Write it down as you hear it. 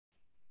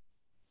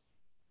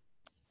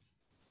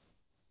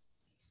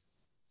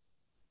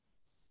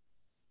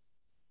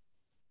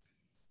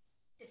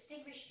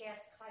Distinguished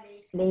guests,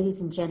 colleagues,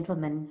 ladies and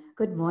gentlemen,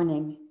 good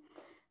morning.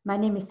 My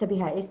name is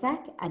Sabiha Isaac,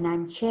 and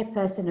I'm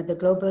chairperson of the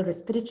Global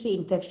Respiratory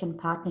Infection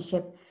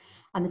Partnership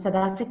and the South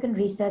African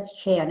Research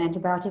Chair on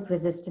Antibiotic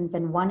Resistance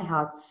and One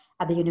Health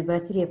at the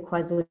University of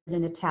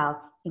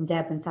KwaZulu-Natal in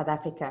Durban, South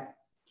Africa.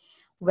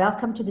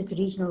 Welcome to this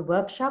regional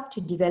workshop to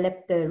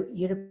develop the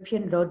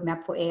European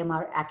Roadmap for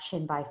AMR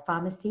Action by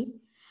Pharmacy.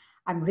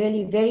 I'm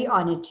really very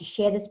honored to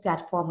share this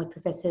platform with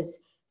Professors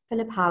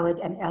Philip Howard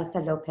and Elsa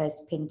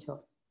Lopez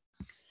Pinto.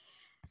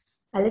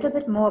 A little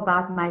bit more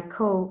about my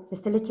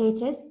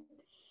co-facilitators.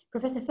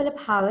 Professor Philip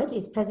Howard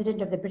is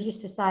president of the British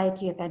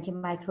Society of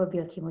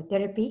Antimicrobial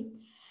Chemotherapy,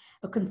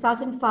 a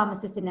consultant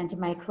pharmacist in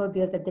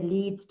antimicrobials at the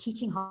Leeds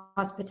Teaching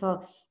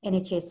Hospital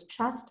NHS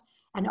Trust,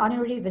 and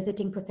honorary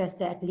visiting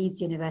professor at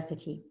Leeds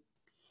University.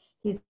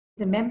 He's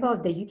a member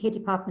of the UK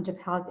Department of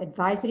Health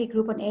Advisory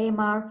Group on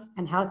AMR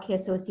and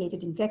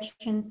Healthcare-Associated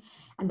Infections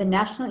and the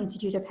National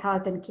Institute of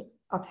Health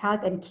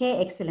and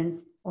Care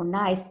Excellence, or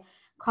NICE,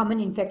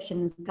 Common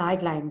Infections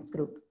Guidelines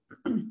Group.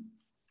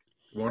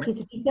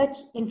 His research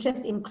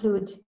interests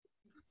include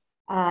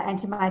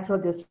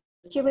antimicrobial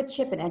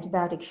stewardship and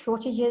antibiotic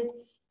shortages.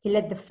 He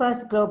led the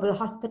first global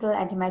hospital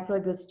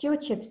antimicrobial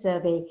stewardship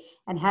survey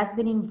and has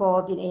been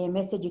involved in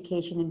AMS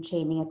education and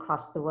training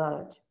across the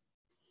world.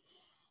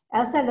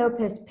 Elsa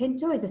Lopez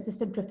Pinto is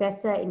assistant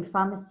professor in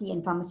pharmacy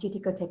and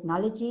pharmaceutical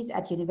technologies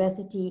at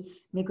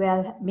University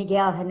Miguel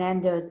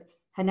Hernandez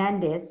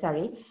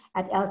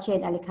at Elche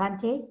in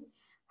Alicante.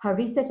 Her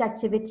research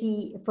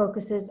activity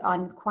focuses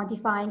on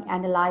quantifying,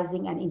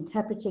 analyzing, and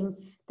interpreting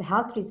the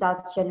health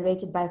results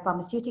generated by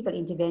pharmaceutical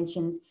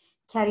interventions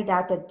carried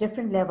out at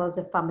different levels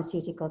of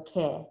pharmaceutical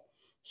care.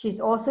 She's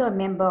also a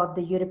member of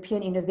the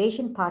European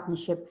Innovation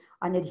Partnership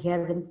on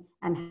Adherence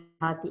and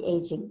Healthy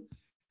Aging.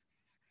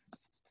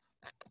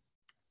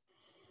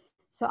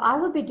 So I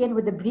will begin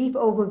with a brief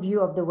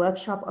overview of the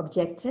workshop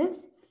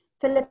objectives.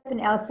 Philip and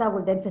Elsa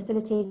will then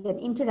facilitate an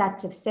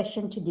interactive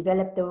session to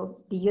develop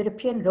the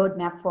European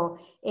Roadmap for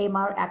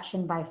AMR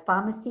Action by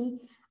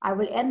Pharmacy. I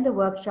will end the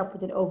workshop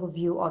with an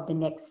overview of the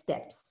next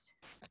steps.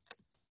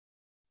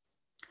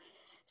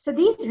 So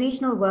these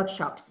regional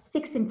workshops,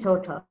 6 in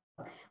total,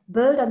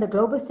 build on the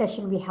global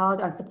session we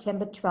held on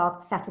September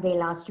 12th, Saturday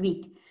last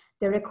week,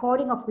 the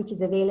recording of which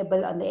is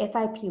available on the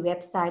FIP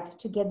website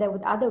together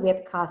with other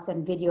webcasts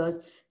and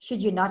videos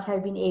should you not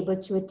have been able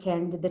to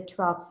attend the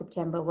 12th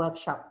September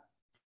workshop.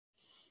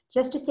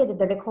 Just to say that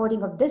the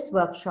recording of this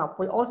workshop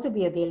will also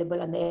be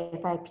available on the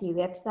FIP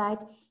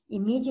website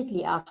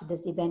immediately after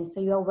this event, so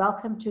you are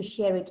welcome to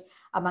share it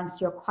amongst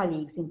your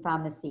colleagues in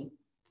pharmacy.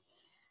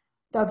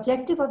 The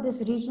objective of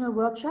this regional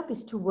workshop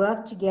is to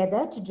work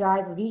together to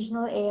drive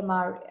regional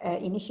AMR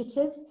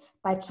initiatives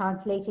by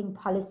translating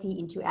policy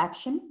into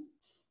action.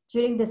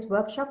 During this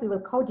workshop, we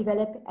will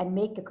co-develop and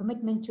make a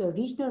commitment to a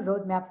regional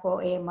roadmap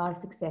for AMR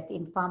success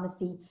in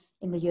pharmacy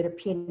in the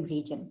European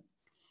region.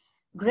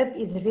 GRIP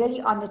is really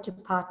honored to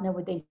partner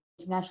with the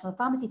International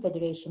Pharmacy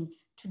Federation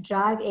to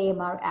drive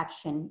AMR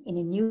action in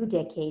a new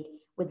decade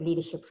with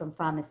leadership from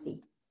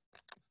pharmacy.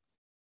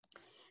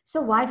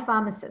 So why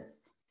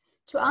pharmacists?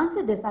 To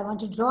answer this, I want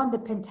to draw on the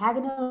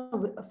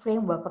pentagonal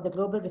framework of the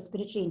Global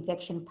Respiratory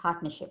Infection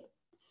Partnership.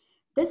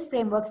 This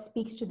framework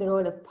speaks to the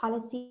role of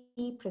policy,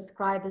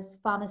 prescribers,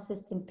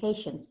 pharmacists, and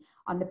patients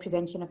on the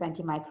prevention of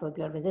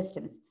antimicrobial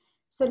resistance.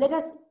 So let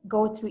us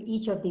go through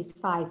each of these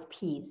 5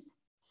 Ps.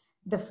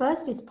 The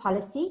first is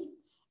policy,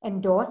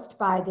 endorsed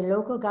by the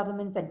local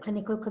governments and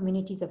clinical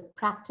communities of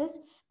practice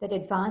that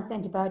advance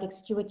antibiotic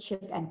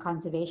stewardship and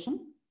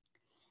conservation.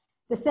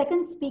 The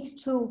second speaks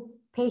to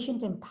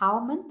patient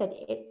empowerment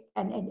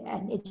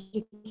and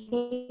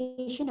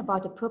education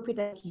about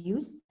appropriate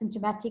use,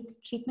 symptomatic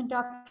treatment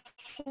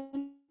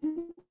options.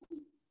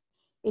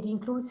 It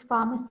includes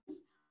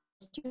pharmacists'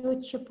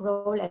 stewardship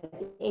role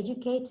as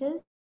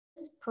educators,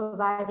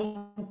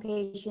 providing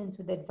patients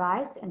with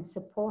advice and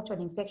support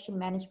on infection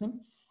management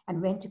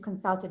and when to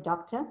consult a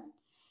doctor.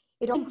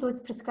 It also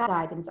includes prescribed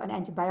guidance on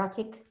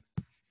antibiotic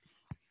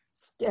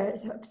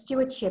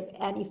stewardship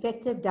and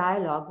effective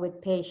dialogue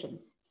with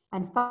patients.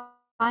 And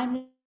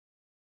finally,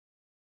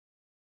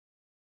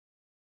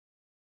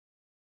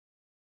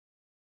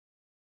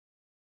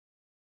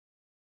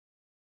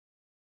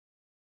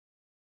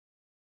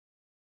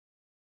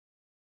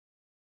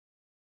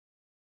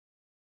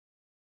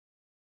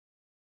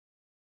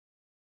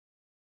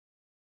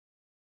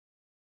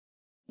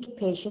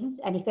 patients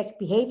and effect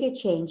behavior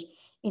change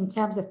in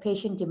terms of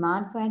patient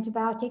demand for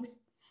antibiotics.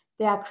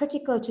 They are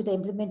critical to the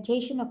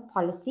implementation of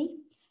policy,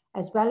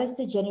 as well as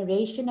the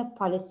generation of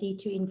policy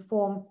to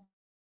inform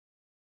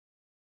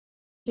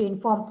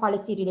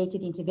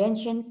policy-related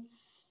interventions.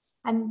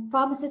 And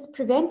pharmacists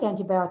prevent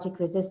antibiotic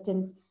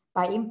resistance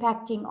by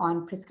impacting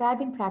on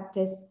prescribing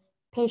practice,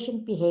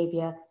 patient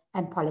behavior,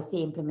 and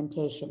policy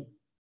implementation.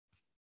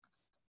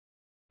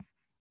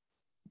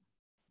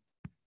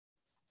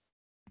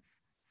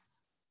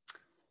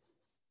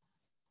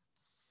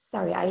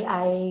 Sorry,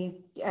 I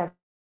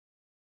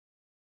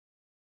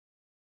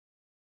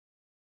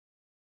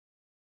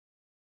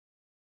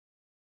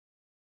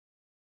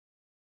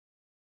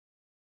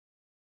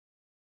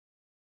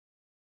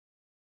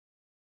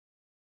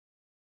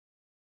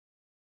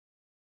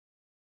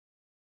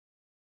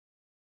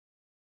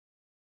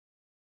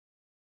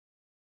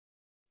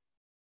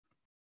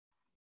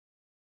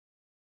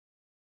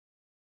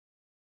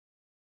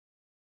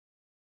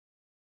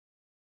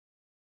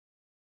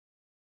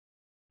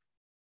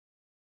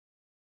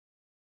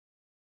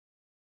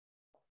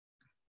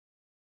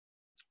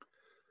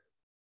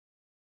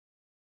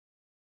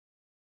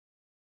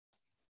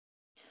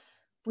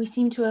We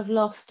seem to have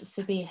lost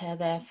Sabiha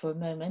there for a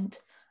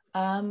moment.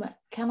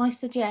 Can I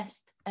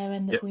suggest,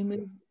 Erin, that we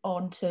move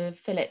on to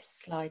Philip's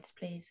slides,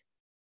 please?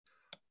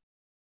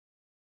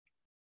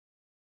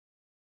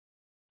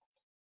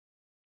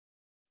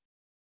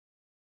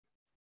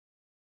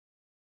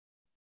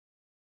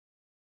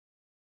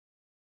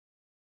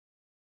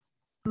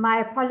 My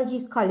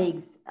apologies,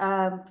 colleagues.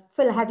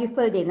 Phil, have you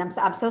filled in?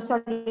 I'm so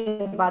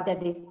sorry about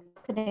that.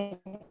 No.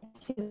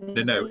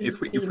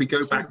 If we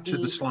go back to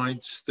the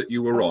slides that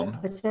you were on,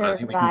 I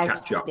think we can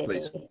catch up,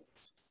 please.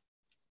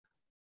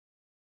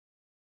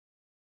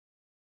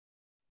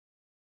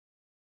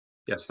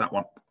 Yes, that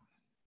one.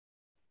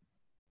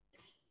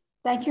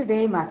 Thank you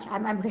very much.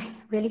 I'm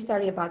really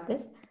sorry about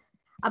this.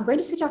 I'm going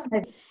to switch off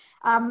my.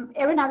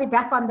 Erin, are we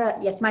back on the?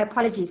 Yes, my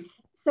apologies.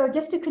 So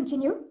just to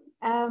continue,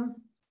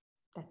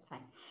 that's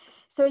fine.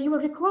 So you will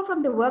recall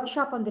from the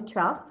workshop on the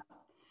 12th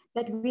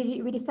that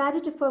we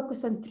decided to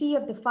focus on 3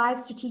 of the 5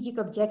 strategic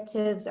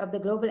objectives of the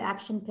Global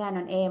Action Plan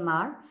on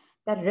AMR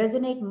that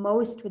resonate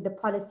most with the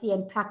policy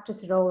and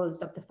practice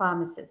roles of the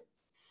pharmacists.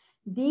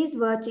 These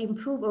were to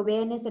improve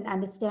awareness and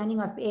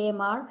understanding of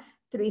AMR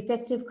through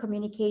effective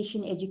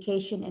communication,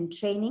 education, and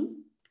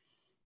training,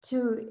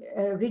 to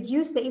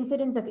reduce the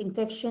incidence of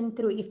infection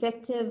through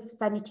effective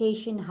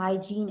sanitation,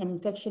 hygiene, and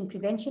infection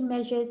prevention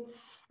measures,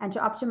 and to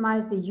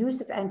optimize the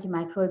use of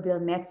antimicrobial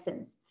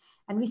medicines.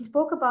 And we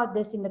spoke about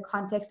this in the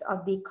context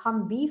of the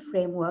COM-B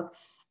framework,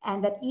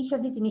 and that each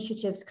of these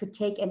initiatives could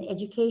take an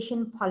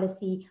education,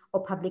 policy,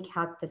 or public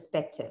health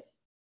perspective.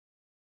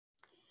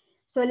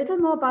 So a little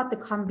more about the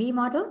COM-B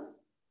model.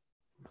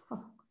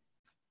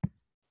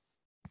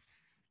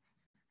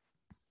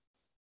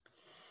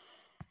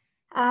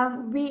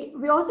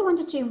 We also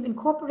wanted to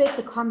incorporate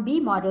the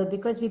COM-B model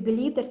because we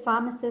believe that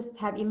pharmacists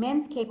have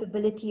immense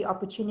capability,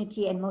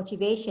 opportunity, and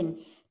motivation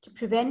to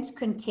prevent,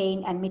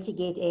 contain, and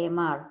mitigate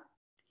AMR.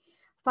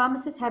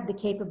 Pharmacists have the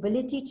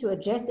capability to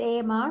address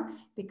AMR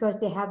because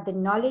they have the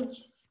knowledge,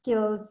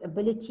 skills,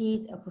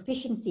 abilities, or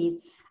proficiencies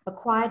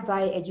acquired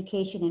via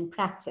education and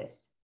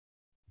practice.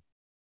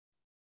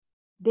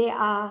 They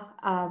are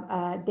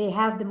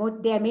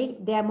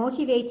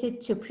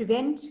motivated to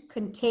prevent,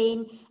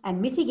 contain,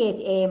 and mitigate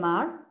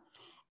AMR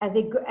as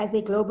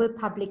a global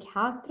public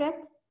health threat,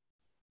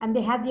 and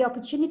they have the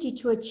opportunity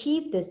to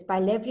achieve this by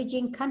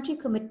leveraging country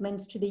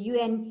commitments to the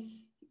UN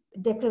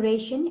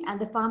Declaration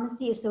and the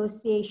Pharmacy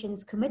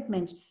Association's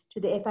commitment to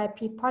the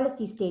FIP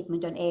policy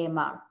statement on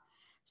AMR.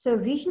 So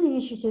regional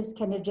initiatives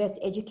can address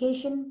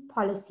education,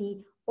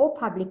 policy, or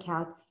public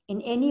health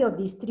in any of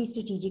these 3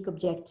 strategic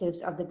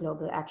objectives of the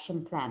Global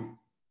Action Plan.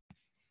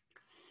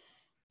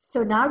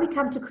 So now we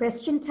come to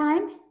question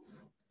time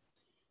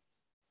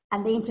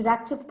and the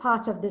interactive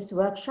part of this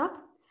workshop.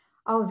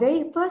 Our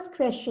very first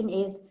question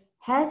is,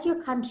 has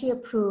your country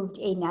approved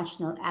a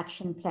national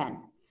action plan?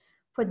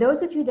 For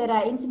those of you that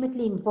are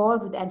intimately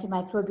involved with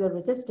antimicrobial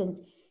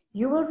resistance,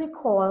 you will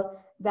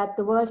recall that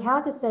the World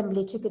Health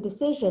Assembly took a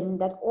decision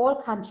that all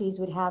countries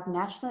would have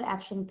national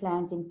action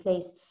plans in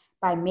place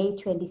by May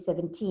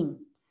 2017.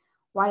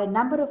 While a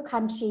number of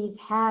countries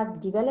have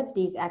developed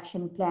these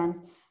action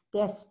plans,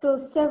 there are still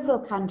several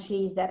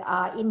countries that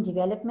are in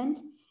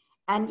development,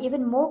 and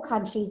even more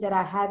countries that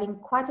are having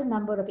quite a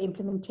number of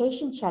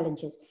implementation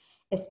challenges,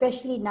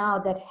 especially now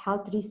that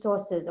health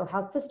resources or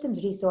health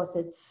systems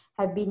resources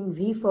have been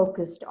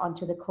refocused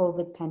onto the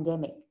COVID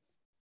pandemic.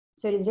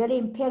 So it is really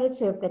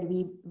imperative that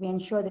we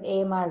ensure that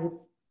AMR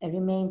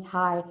remains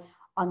high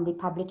on the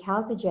public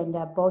health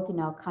agenda, both in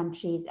our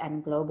countries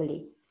and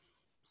globally.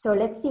 So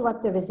let's see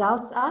what the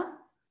results are.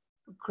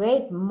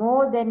 Great,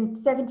 more than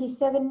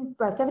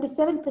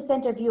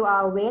 77% of you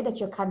are aware that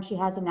your country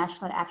has a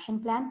national action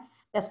plan.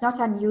 That's not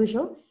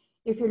unusual.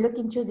 If you look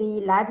into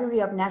the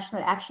library of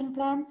national action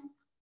plans,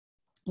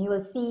 you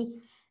will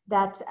see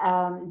that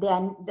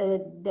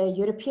the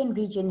European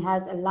region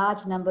has a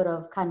large number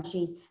of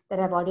countries that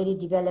have already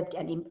developed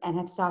and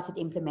have started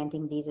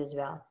implementing these as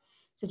well.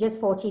 So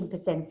just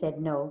 14% said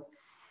no.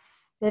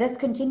 Let us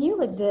continue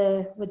with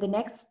the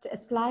next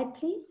slide,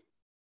 please.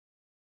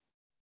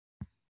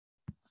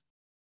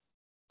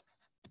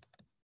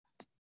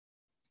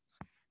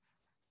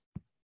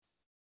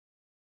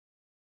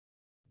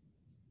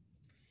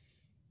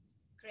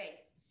 Great.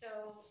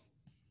 So,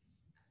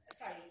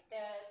 sorry,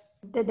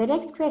 the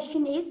next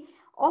question is,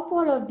 of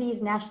all of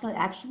these national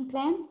action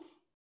plans,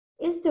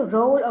 is the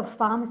role of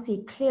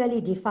pharmacy clearly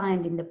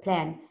defined in the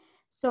plan?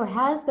 So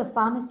has the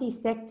pharmacy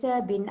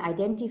sector been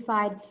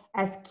identified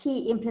as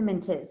key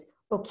implementers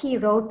or key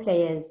role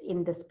players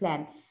in this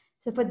plan?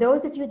 So for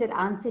those of you that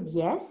answered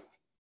yes,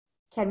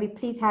 can we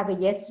please have a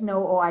yes,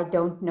 no, or I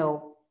don't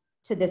know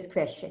to this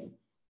question?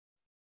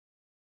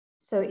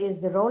 So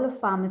is the role of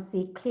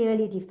pharmacy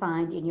clearly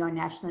defined in your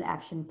national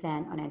action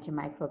plan on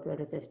antimicrobial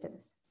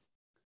resistance?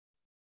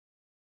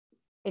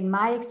 In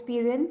my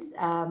experience,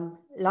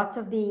 lots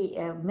of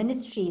the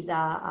ministries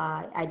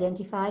are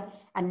identified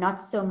and not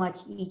so much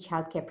each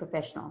healthcare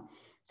professional.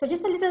 So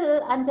just a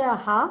little under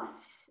half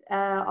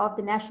of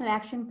the national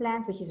action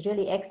plans, which is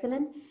really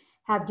excellent,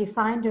 have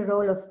defined the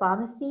role of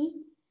pharmacy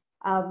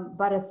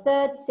but a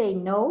third say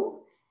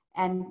no,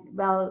 and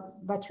well,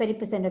 about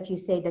 20% of you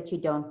say that you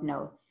don't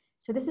know.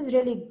 So this is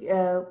really,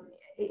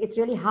 it's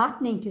really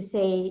heartening to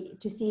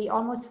see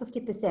almost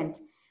 50%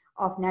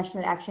 of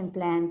national action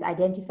plans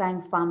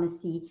identifying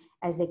pharmacy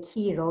as a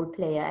key role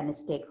player and a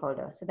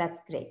stakeholder. So that's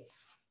great.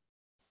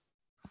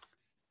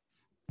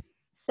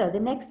 So the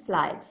next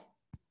slide.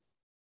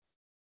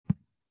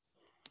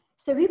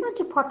 So we want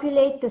to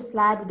populate the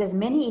slide with as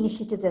many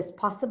initiatives as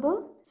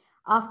possible,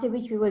 after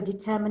which we will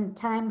determine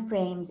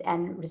timeframes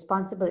and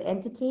responsible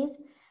entities.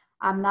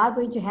 I'm now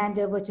going to hand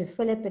over to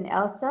Philip and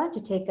Elsa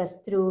to take us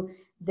through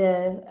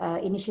the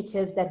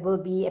initiatives that will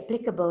be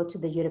applicable to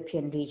the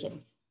European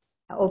region.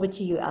 Over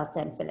to you, Elsa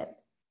and Philip.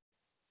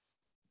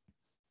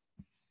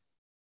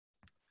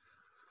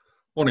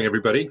 Morning,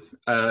 everybody.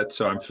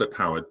 So I'm Philip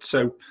Howard.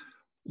 So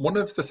one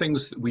of the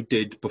things that we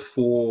did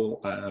before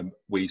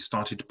we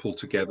started to pull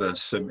together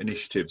some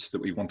initiatives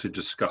that we want to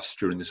discuss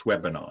during this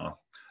webinar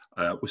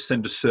was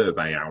send a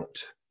survey out.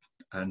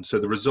 And so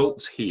the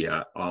results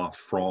here are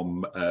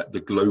from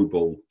the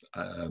global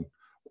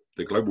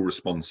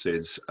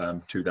responses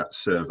to that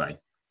survey.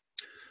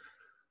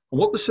 And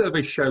what the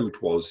survey showed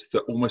was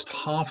that almost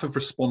half of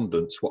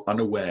respondents were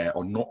unaware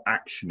or not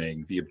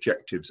actioning the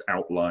objectives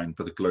outlined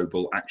for the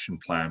Global Action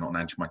Plan on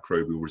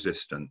Antimicrobial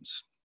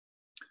Resistance.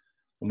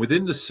 And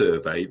within the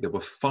survey, there were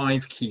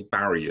 5 key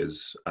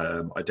barriers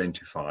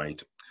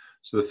identified.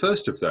 So the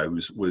first of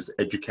those was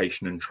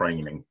education and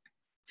training.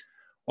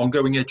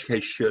 Ongoing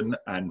education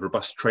and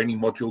robust training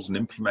modules and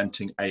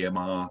implementing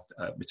AMR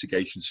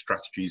mitigation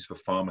strategies for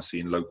pharmacy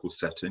in local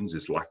settings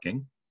is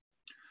lacking.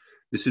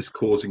 This is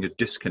causing a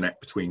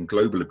disconnect between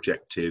global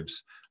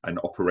objectives and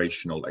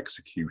operational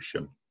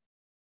execution.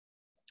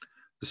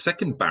 The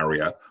second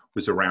barrier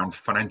was around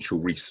financial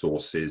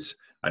resources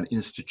and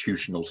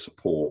institutional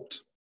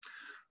support.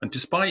 And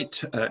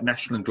despite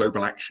national and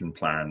global action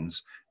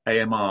plans,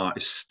 AMR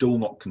is still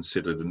not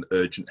considered an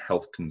urgent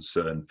health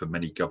concern for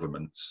many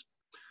governments.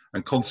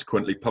 And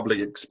consequently, public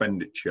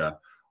expenditure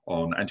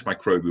on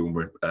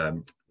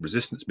antimicrobial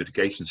resistance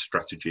mitigation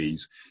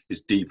strategies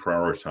is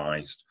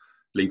deprioritized,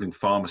 leaving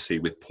pharmacy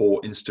with poor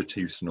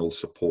institutional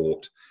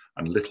support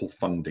and little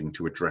funding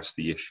to address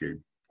the issue.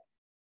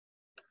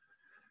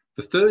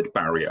 The third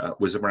barrier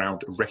was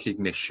around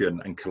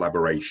recognition and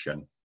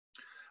collaboration.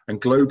 And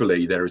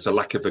globally, there is a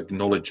lack of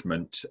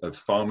acknowledgement of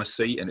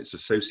pharmacy and its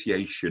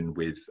association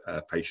with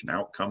patient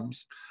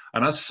outcomes.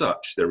 And as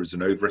such, there is an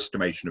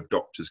overestimation of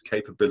doctors'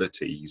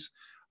 capabilities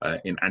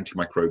in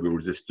antimicrobial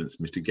resistance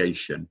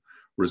mitigation,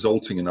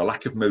 resulting in a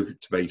lack of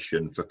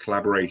motivation for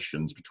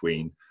collaborations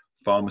between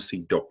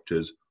pharmacy,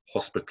 doctors,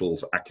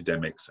 hospitals,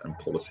 academics, and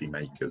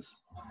policymakers.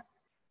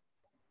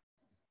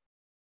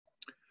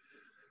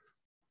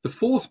 The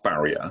fourth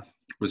barrier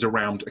was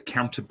around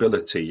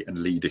accountability and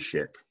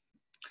leadership.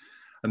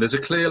 And there's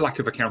a clear lack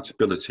of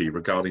accountability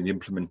regarding the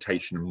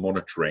implementation and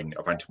monitoring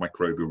of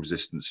antimicrobial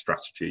resistance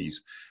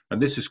strategies, and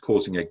this is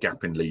causing a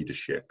gap in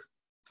leadership.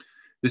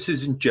 This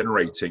is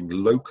generating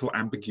local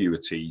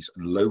ambiguities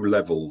and low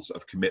levels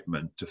of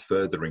commitment to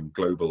furthering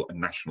global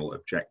and national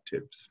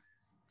objectives.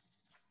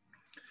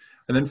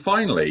 And then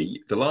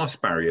finally, the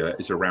last barrier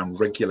is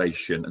around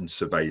regulation and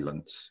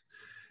surveillance.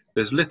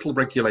 There's little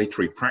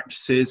regulatory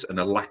practices and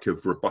a lack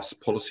of robust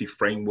policy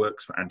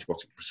frameworks for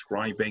antibiotic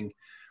prescribing,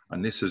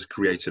 and this has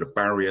created a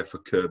barrier for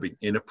curbing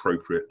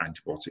inappropriate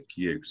antibiotic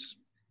use.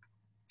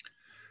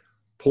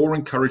 Poor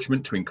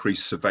encouragement to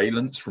increase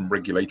surveillance from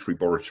regulatory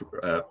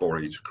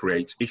bodies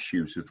creates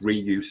issues with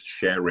reuse,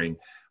 sharing,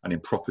 and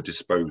improper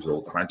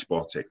disposal of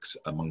antibiotics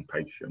among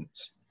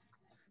patients.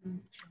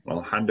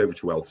 I'll hand over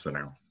to Elsa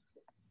now.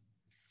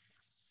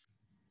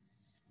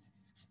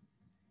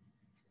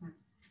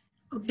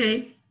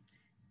 Okay,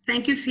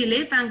 thank you,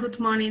 Philip, and good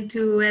morning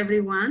to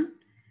everyone.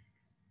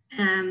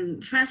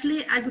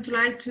 Firstly, I would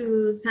like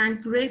to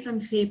thank RB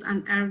and FIP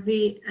and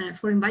RB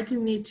for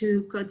inviting me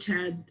to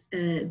co-chair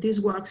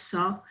this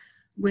workshop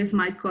with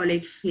my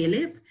colleague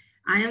Philip.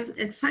 I am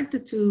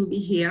excited to be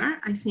here.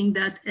 I think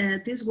that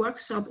this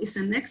workshop is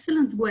an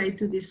excellent way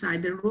to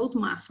decide the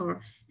roadmap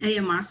for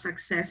AMR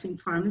success in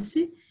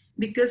pharmacy,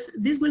 because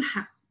this will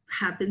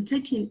happen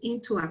taking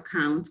into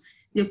account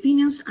the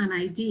opinions and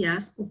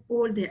ideas of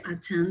all the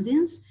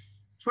attendants,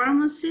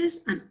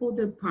 pharmacists, and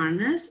other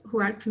partners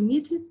who are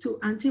committed to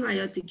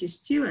antibiotic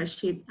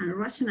stewardship and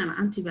rational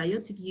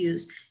antibiotic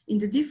use in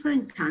the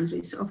different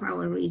countries of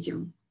our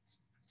region.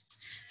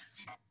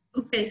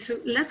 Okay, so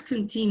let's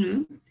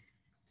continue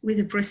with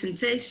the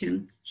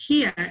presentation.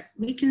 Here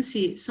we can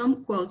see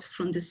some quotes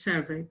from the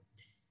survey.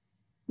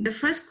 The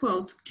first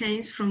quote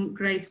came from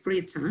Great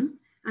Britain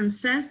and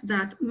says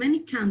that many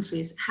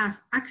countries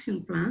have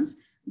action plans,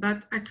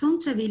 but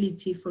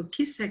accountability for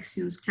key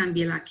sections can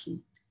be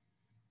lacking.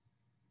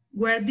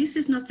 Where this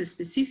is not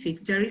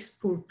specific, there is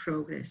poor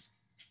progress.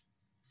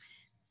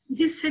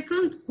 This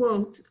second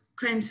quote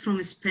comes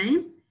from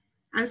Spain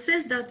and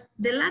says that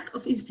the lack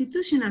of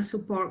institutional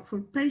support for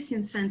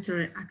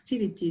patient-centered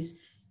activities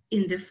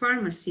in the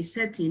pharmacy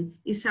setting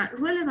is a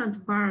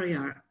relevant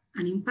barrier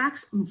and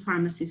impacts on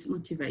pharmacists'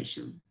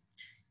 motivation.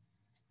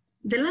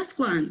 The last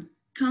one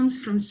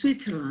comes from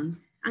Switzerland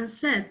and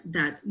said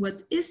that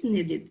what is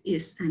needed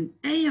is an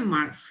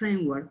AMR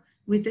framework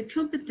with the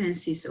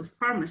competencies of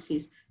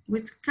pharmacists,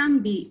 which can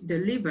be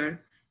delivered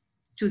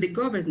to the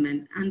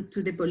government and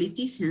to the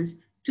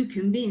politicians to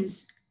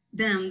convince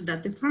them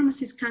that the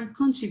pharmacists can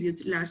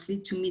contribute largely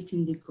to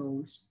meeting the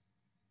goals.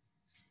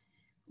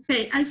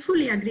 Okay, I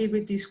fully agree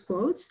with these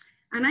quotes,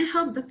 and I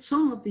hope that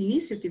some of the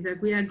initiatives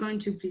that we are going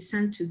to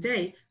present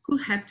today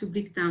could help to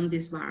break down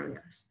these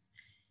barriers.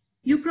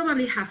 You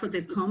probably have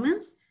other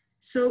comments,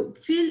 so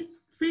feel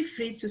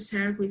free to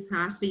share with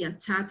us via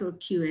chat or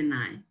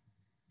Q&A.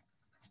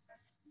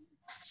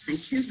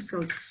 Thank you.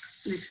 Go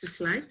next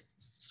slide.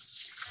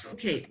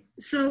 Okay,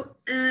 so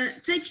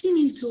taking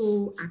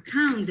into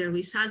account the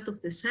result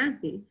of the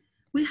survey,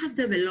 we have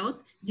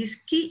developed this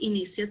key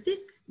initiative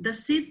that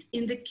sit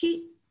in the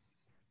key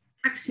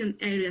action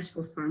areas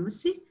for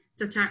pharmacy,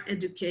 that are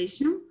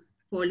education,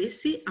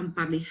 policy, and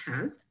public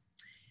health.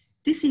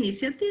 These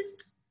initiatives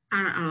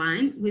are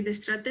aligned with the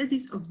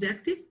strategic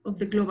objective of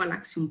the Global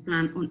Action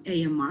Plan on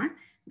AMR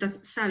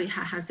that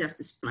Sabiha has just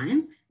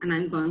explained, and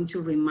I'm going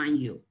to remind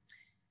you.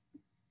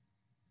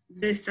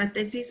 The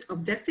strategic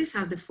objectives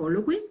are the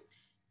following: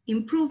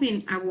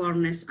 improving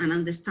awareness and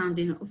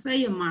understanding of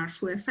AMR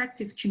through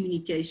effective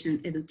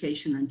communication,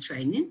 education, and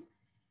training;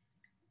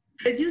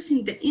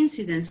 reducing the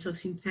incidence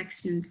of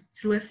infection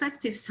through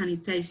effective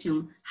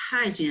sanitation,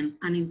 hygiene,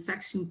 and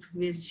infection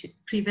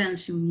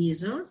prevention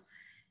measures;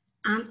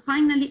 and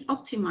finally,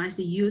 optimize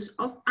the use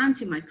of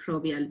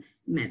antimicrobial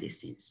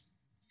medicines.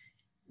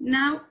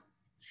 Now,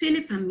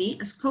 Philip and me,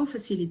 as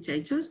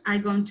co-facilitators, are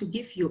going to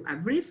give you a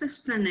brief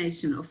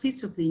explanation of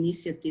each of the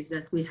initiatives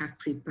that we have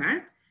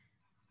prepared.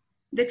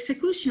 The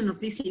execution of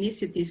these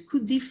initiatives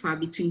could differ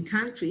between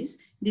countries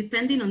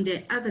depending on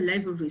the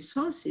available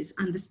resources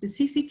and the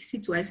specific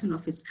situation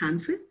of each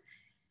country.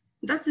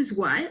 That is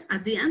why,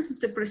 at the end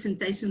of the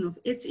presentation of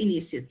each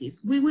initiative,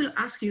 we will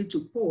ask you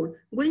to poll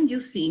when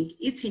you think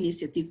each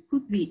initiative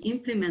could be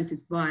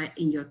implemented by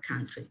in your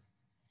country.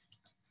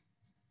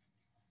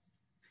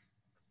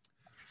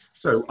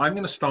 So I'm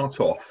going to start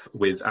off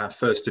with our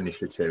first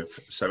initiative.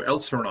 So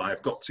Elsa and I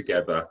have got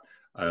together,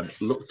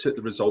 looked at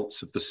the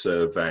results of the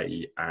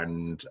survey,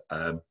 and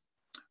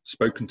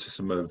spoken to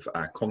some of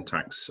our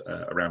contacts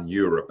around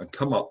Europe and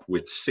come up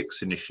with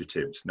 6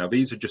 initiatives. Now,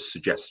 these are just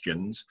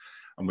suggestions,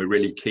 and we're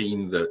really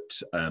keen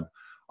that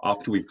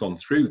after we've gone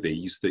through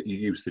these, that you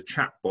use the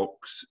chat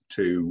box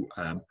to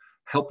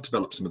help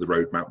develop some of the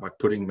roadmap by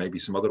putting maybe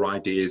some other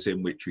ideas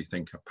in which you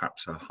think are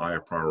perhaps a higher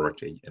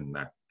priority in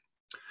there.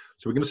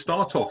 So we're going to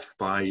start off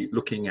by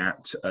looking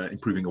at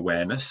improving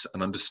awareness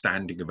and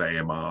understanding of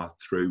AMR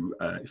through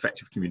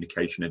effective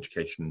communication,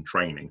 education, and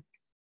training.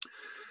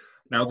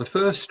 Now, the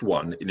first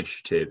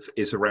initiative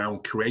is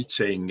around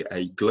creating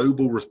a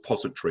global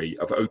repository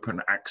of open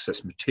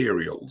access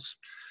materials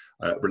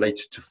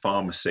related to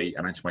pharmacy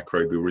and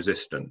antimicrobial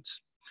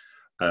resistance.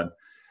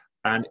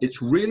 And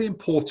it's really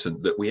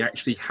important that we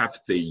actually have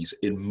these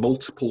in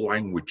multiple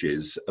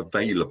languages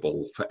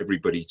available for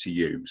everybody to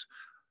use.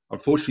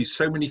 Unfortunately,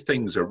 so many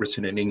things are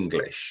written in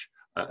English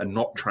and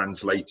not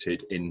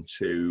translated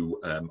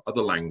into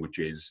other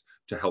languages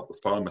to help the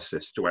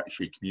pharmacists to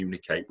actually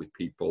communicate with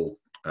people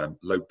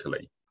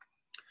locally.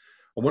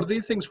 And one of the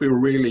things we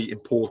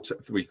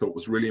thought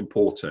was really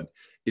important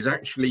is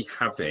actually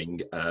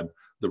having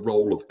the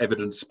role of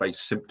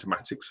evidence-based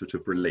symptomatic sort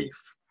of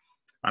relief.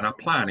 And our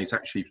plan is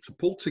actually to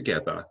pull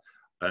together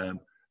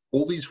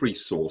all these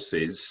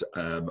resources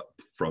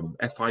from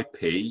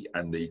FIP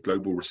and the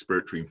Global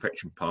Respiratory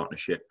Infection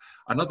Partnership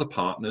and other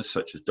partners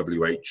such as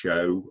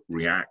WHO,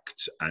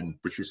 REACT,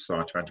 and British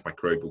Society of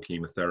Antimicrobial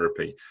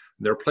Chemotherapy.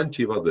 And there are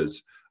plenty of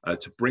others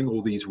to bring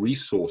all these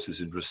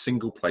resources into a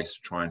single place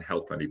to try and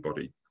help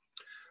anybody.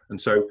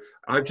 And so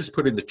I've just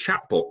put in the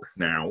chat box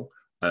now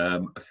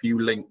a few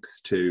links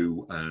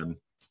to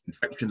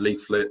infection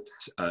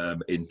leaflets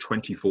in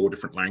 24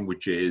 different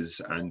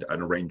languages and a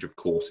range of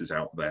courses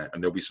out there.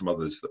 And there'll be some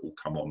others that will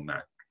come on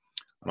now.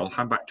 And I'll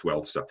hand back to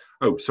Elsa.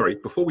 Oh, sorry,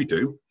 before we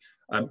do,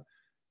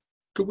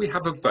 could we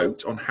have a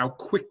vote on how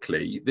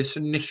quickly this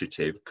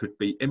initiative could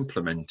be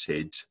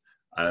implemented,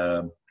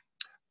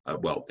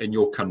 well, in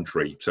your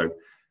country? So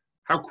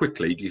how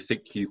quickly do you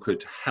think you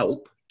could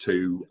help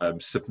to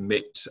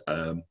submit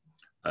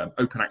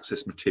open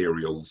access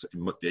materials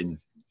in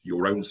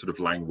your own sort of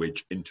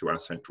language into our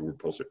central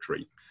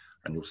repository?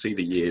 And you'll see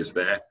the years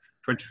there: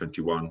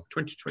 2021,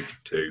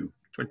 2022,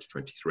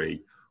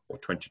 2023, or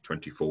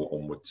 2024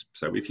 onwards.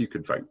 So if you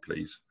could vote,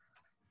 please.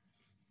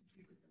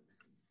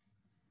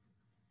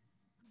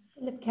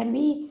 Philip, can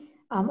we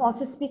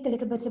also speak a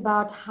little bit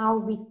about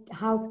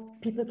how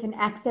people can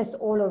access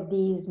all of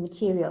these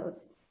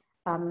materials?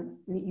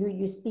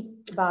 You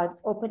speak about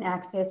open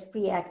access,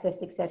 free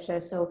access, etc.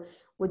 So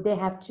would they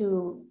have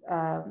to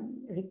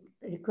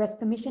request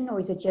permission, or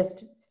is it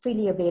just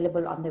freely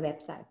available on the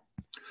websites?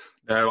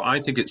 No, I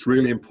think it's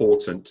really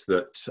important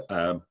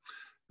that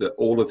that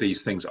all of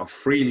these things are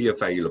freely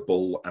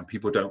available and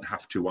people don't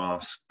have to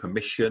ask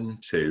permission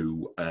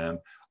to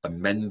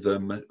amend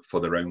them for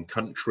their own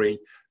country.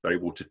 They're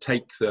able to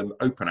take them,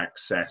 open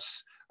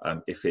access.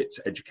 If it's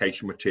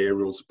education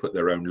materials, put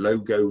their own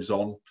logos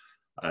on.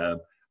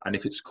 And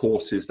if it's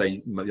courses,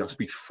 they must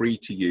be free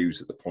to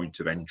use at the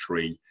point of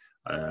entry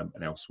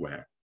and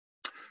elsewhere.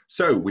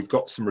 So we've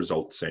got some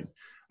results in.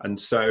 And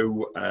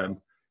so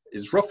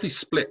it's roughly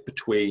split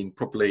between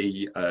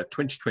probably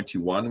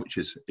 2021, which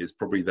is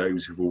probably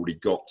those who've already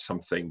got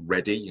something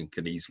ready and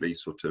can easily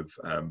sort of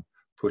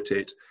put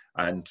it,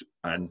 and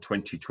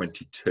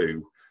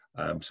 2022.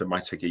 So it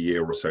might take a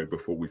year or so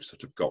before we've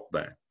sort of got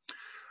there.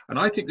 And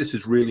I think this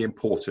is really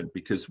important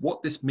because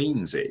what this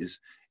means is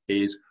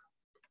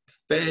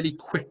fairly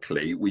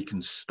quickly we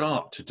can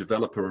start to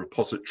develop a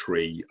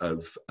repository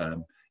of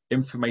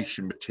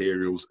information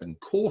materials and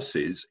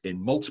courses in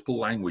multiple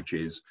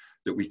languages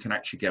that we can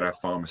actually get our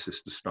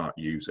pharmacists to start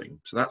using.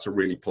 So that's a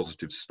really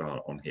positive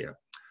start on here.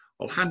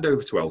 I'll hand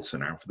over to Elsa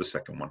now for the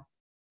second one.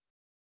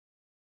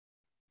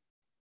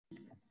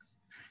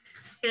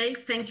 Okay,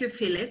 thank you,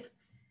 Philip.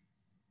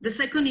 The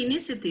second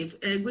initiative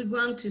we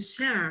want to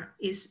share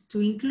is to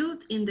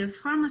include in the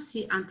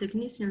pharmacy and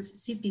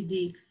technicians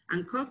CPD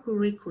and core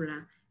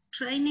curricula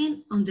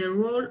training on the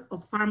role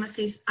of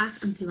pharmacists as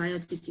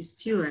antibiotic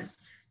stewards,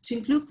 to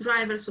include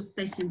drivers of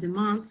patient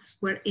demand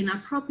where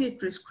inappropriate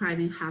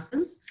prescribing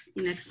happens,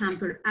 in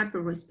example, upper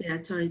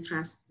respiratory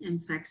tract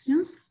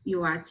infections,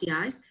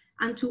 URTIs,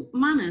 and to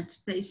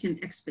manage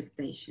patient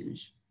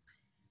expectations.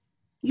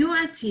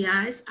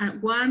 URTIs are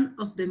one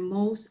of the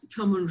most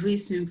common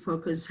reasons for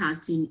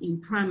consulting in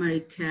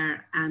primary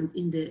care and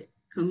in the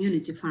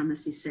community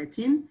pharmacy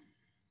setting.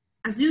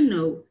 As you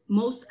know,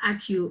 most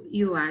acute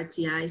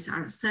URTIs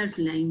are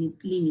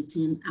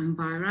self-limiting and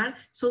viral,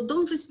 so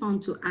don't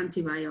respond to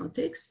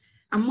antibiotics,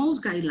 and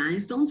most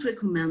guidelines don't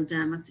recommend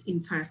them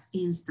in first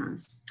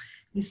instance.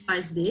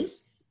 Despite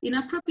this,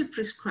 inappropriate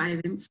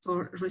prescribing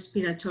for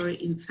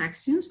respiratory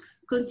infections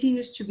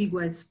continues to be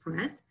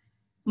widespread.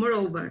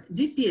 Moreover,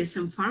 GPs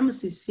and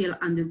pharmacists feel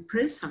under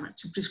pressure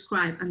to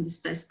prescribe and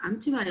dispense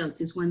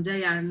antibiotics when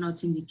they are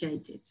not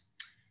indicated.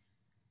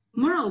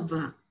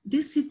 Moreover,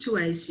 this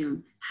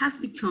situation has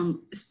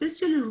become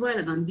especially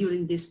relevant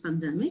during this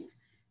pandemic.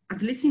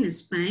 At least in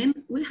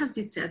Spain, we have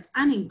detected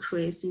an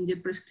increase in the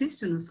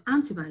prescription of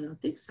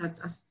antibiotics, such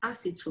as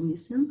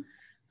azithromycin,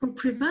 for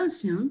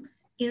prevention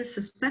in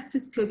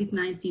suspected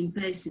COVID-19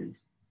 patients.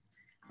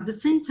 At the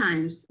same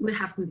time, we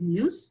have good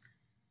news.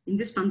 In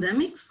this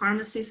pandemic,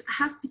 pharmacists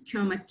have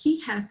become a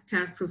key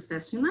healthcare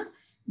professional,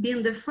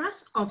 being the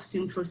first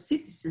option for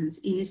citizens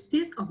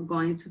instead of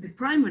going to the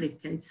primary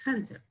care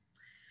center.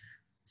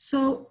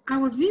 So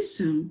our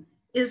vision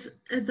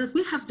is that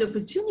we have the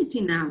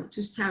opportunity now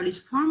to establish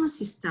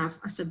pharmacy staff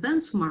as a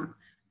benchmark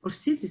for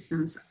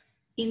citizens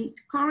in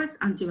correct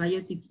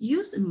antibiotic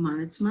use and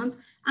management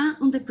and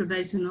on the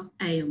prevention of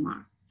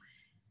AMR.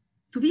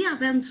 To be a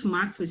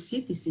benchmark for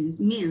citizens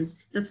means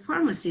that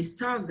pharmacists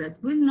target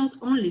will not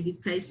only be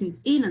patients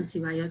in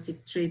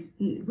antibiotic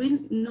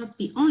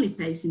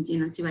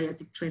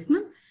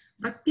treatment,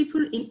 but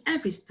people in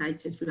every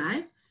stage of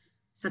life,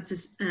 such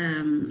as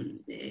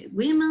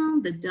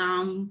women, the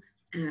young,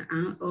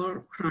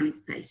 or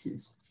chronic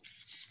patients.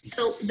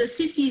 So the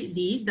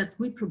CPD that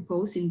we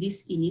propose in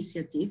this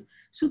initiative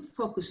should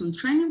focus on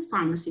training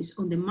pharmacists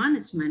on the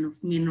management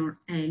of minor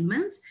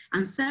ailments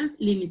and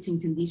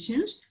self-limiting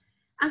conditions,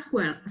 as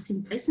well as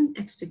in patient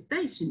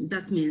expectations.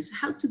 That means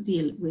how to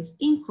deal with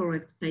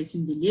incorrect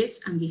patient beliefs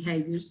and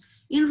behaviors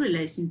in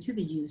relation to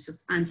the use of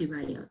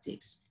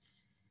antibiotics.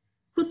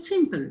 Put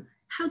simple,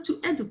 how to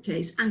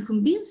educate and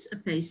convince a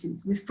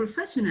patient with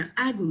professional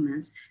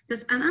arguments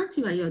that an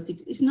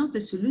antibiotic is not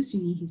the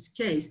solution in his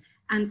case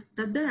and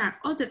that there are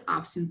other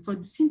options for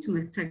the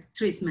symptomatic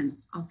treatment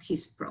of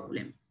his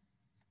problem.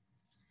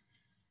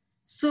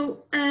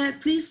 So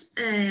please,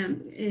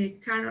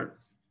 Carol,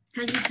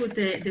 can you put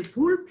the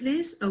poll,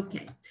 please?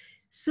 Okay.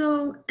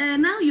 So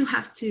now you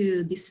have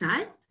to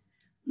decide.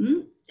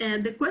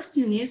 The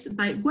question is,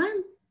 by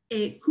when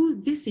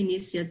could this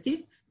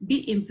initiative be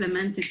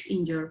implemented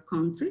in your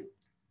country?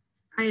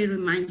 I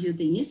remind you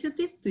the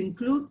initiative to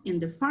include in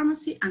the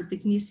pharmacy and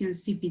technician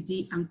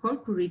CPD and core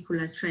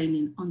curricular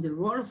training on the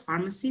role of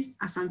pharmacists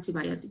as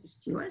antibiotic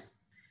stewards.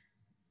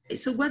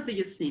 So what do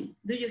you think?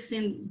 Do you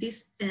think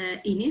this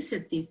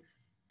initiative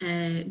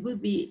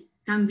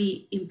can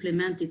be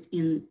implemented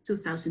in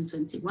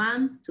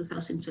 2021,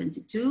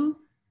 2022,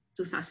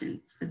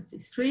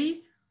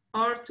 2023,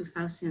 or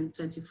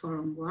 2024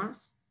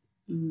 onwards?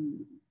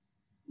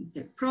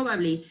 Okay,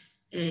 probably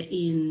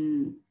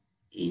in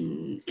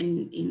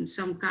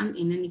some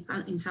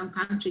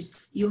countries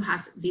you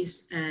have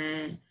this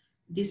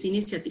this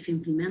initiative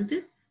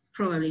implemented.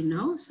 Probably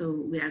no, so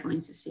we are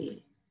going to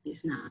see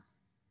this now.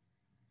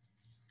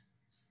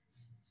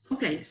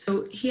 Okay,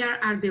 so here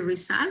are the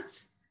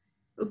results.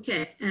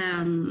 Okay,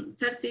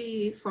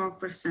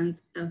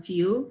 34% of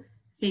you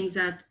think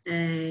that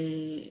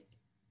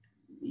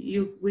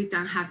we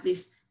can have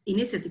this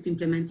initiative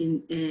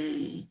implemented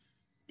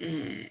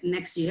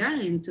next year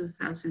in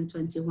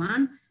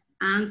 2021,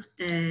 and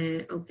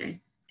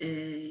 13%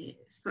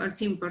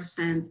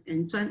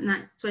 in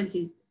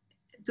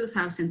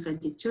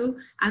 2022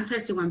 and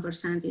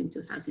 31% in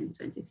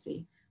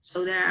 2023.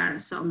 So there are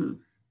some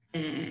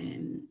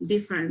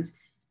different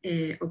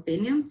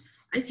opinions.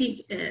 I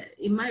think,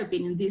 in my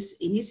opinion, this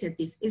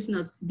initiative is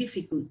not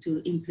difficult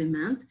to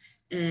implement.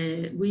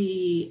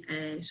 We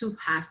should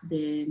have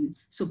the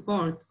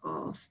support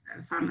of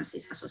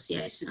pharmacists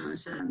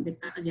associations and the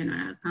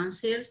general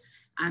councils,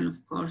 and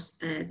of course,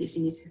 this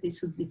initiative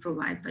should be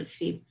provided by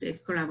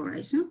FIP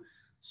collaboration.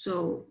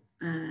 So,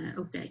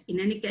 in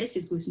any case,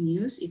 it's good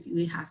news if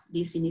we have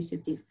this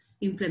initiative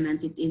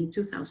implemented in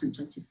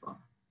 2024.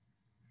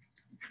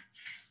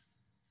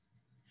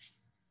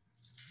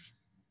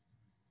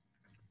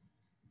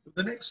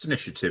 The next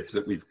initiative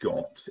that we've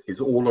got is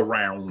all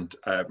around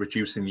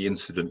reducing the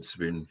incidence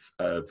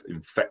of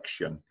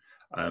infection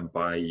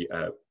by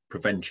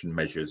prevention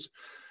measures.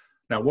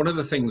 Now, one of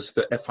the things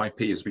that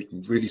FIP has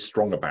been really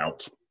strong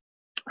about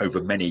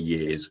over many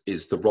years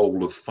is the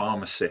role of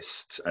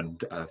pharmacists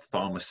and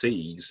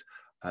pharmacies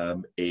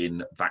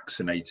in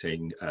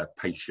vaccinating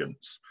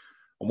patients.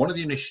 And one of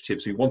the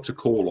initiatives we want to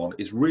call on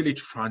is really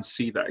to try and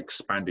see that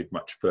expanded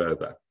much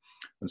further.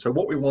 And so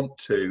what we want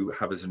to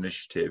have as an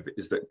initiative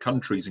is that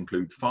countries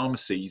include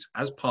pharmacies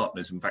as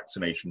partners in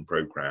vaccination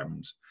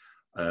programs,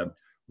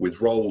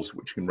 with roles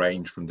which can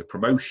range from the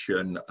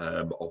promotion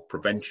of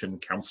prevention,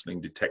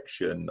 counselling,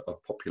 detection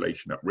of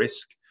population at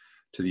risk,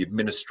 to the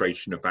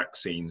administration of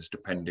vaccines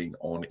depending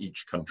on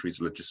each country's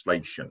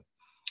legislation.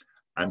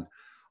 And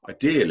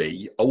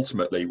ideally,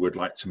 ultimately, we'd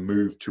like to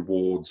move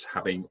towards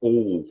having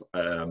all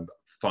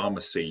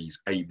pharmacies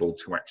able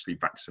to actually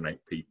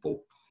vaccinate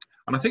people.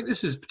 And I think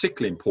this is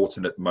particularly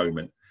important at the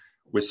moment.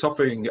 We're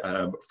suffering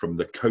from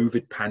the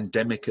COVID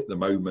pandemic at the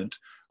moment.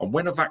 And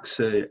when an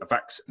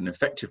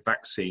effective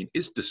vaccine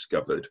is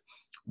discovered,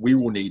 we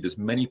will need as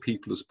many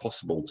people as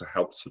possible to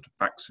help sort of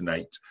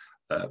vaccinate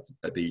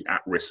the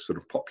at-risk sort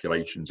of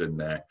populations in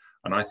there.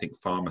 And I think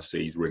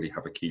pharmacies really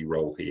have a key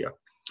role here.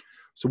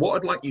 So what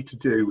I'd like you to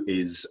do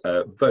is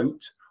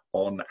vote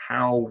on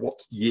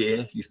what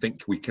year you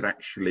think we could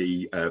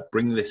actually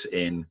bring this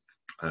in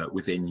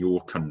within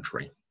your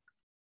country.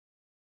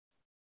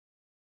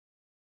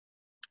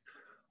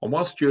 And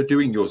whilst you're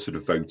doing your sort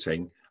of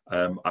voting,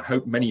 I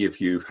hope many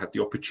of you have had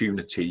the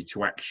opportunity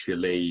to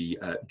actually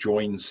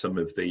join some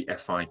of the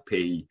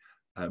FIP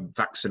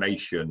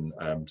vaccination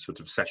sort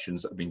of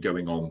sessions that have been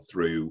going on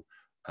through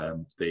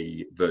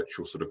the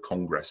virtual sort of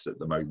Congress at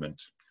the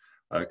moment,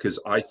 because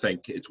I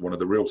think it's one of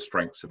the real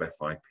strengths of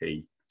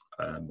FIP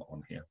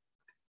on here.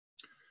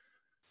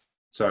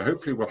 So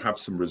hopefully we'll have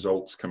some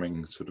results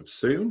coming sort of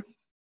soon.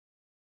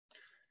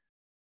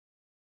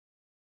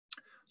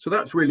 So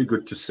that's really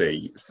good to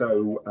see.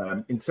 So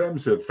in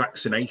terms of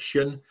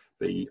vaccination,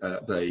 the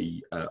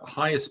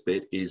highest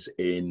bit is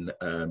in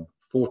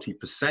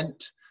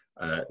 40%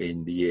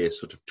 in the year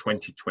sort of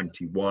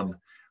 2021,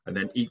 and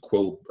then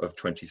equal of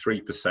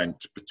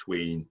 23%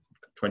 between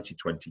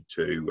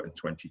 2022 and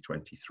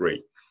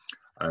 2023.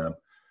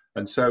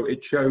 And so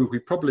it shows we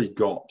probably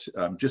got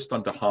just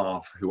under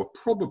half who are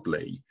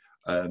probably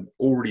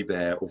already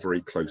there or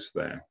very close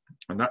there.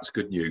 And that's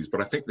good news,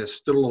 but I think there's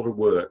still a lot of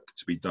work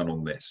to be done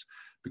on this,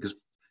 because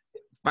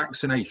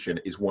vaccination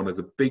is one of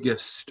the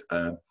biggest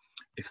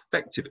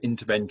effective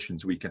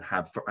interventions we can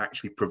have for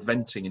actually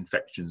preventing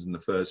infections in the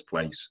first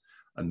place,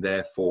 and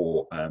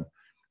therefore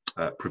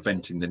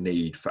preventing the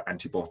need for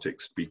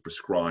antibiotics to be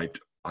prescribed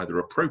either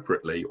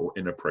appropriately or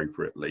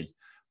inappropriately,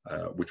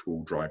 which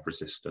will drive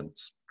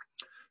resistance.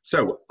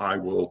 So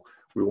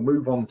we will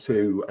move on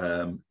to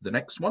the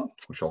next one,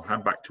 which I'll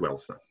hand back to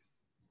Elsa.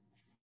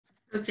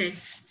 Okay,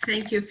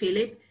 thank you,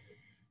 Philip.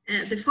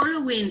 The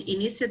following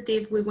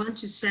initiative we want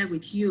to share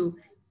with you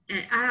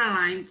are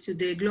aligned to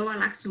the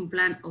Global Action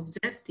Plan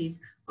objective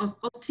of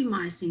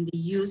optimizing the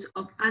use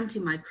of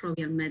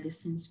antimicrobial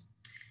medicines.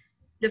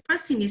 The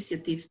first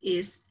initiative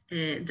is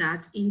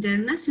that in their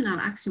national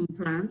action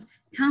plans,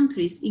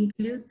 countries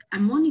include a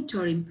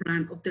monitoring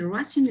plan of the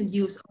rational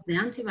use of the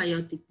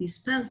antibiotic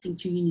dispensing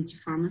community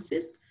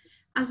pharmacies,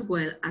 as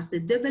well as the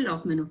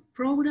development of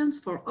programs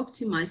for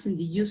optimizing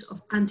the use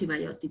of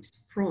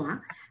antibiotics,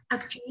 PROA,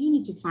 at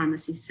community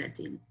pharmacy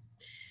setting.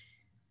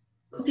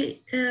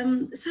 Okay,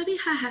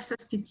 Sabiha has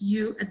asked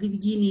you at the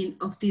beginning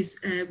of this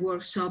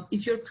workshop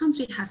if your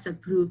country has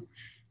approved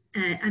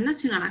a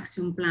national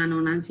action plan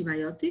on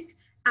antibiotics,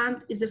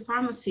 and if the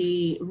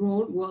pharmacy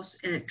role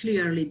was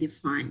clearly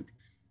defined.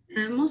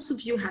 Most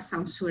of you have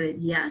answered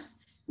yes.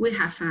 We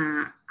have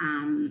a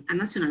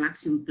national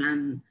action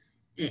plan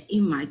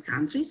in my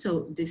country,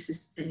 so this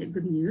is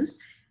good news.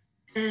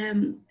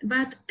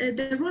 But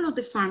the role of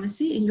the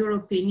pharmacy, in your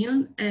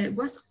opinion,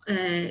 was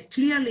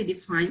clearly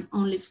defined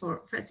only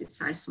for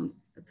 35%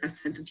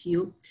 of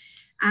you,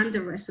 and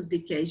the rest of the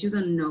case you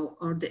don't know,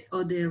 or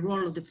the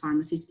role of the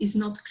pharmacist is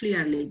not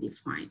clearly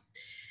defined.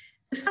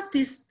 The fact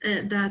is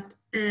that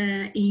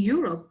in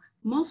Europe,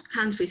 most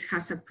countries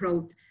has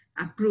approved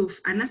approve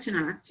a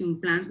national action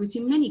plan, which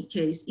in many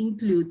cases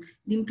include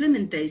the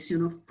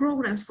implementation of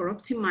programs for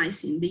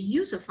optimizing the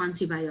use of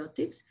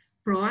antibiotics,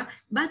 PROA,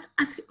 but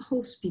at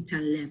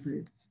hospital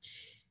level.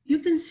 You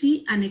can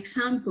see an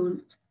example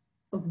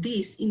of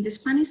this in the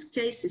Spanish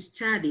case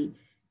study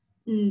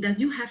that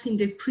you have in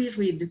the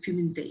pre-read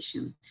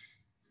documentation.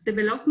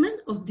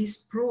 Development of these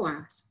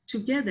PROAs,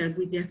 together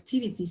with the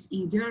activities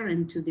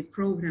inherent to the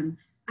program,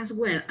 as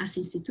well as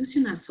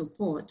institutional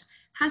support,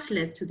 has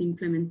led to the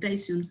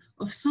implementation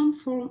of some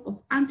form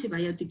of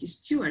antibiotic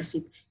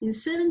stewardship in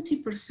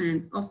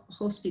 70% of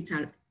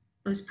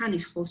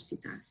Spanish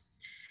hospitals.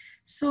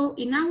 So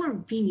in our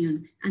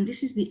opinion, and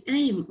this is the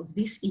aim of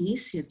this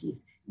initiative,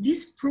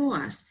 these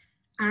PROAs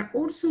are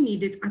also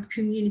needed at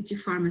community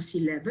pharmacy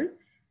level,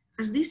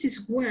 as this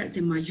is where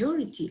the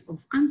majority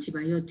of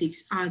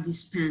antibiotics are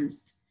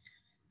dispensed.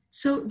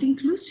 So the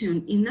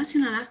inclusion in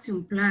national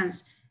action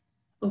plans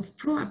of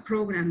PROA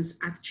programs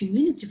at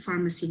community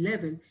pharmacy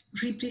level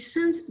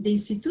represents the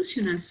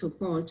institutional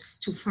support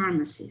to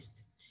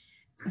pharmacists.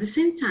 At the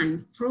same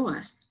time,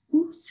 PROAs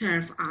could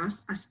serve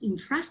us as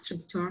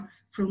infrastructure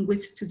from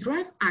which to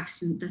drive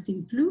action that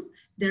improve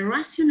the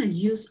rational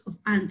use of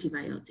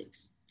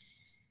antibiotics.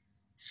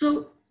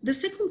 So the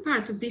second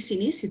part of this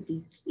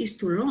initiative is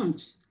to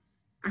launch,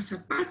 as a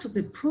part of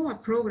the PROA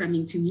program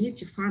in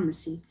community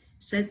pharmacy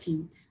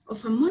setting,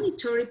 of a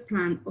monitoring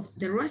plan of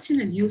the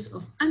rational use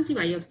of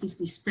antibiotics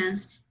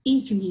dispensed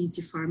in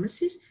community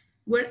pharmacies,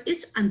 where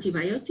each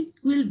antibiotic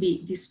will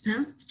be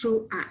dispensed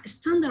through a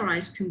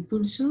standardized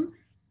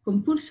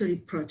compulsory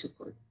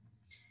protocol.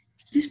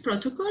 This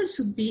protocol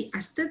should be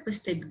a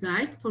step-by-step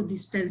guide for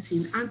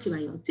dispensing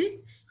antibiotic,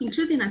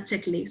 including a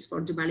checklist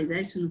for the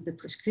validation of the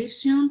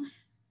prescription,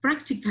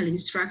 practical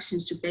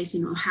instructions to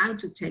patients on how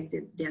to take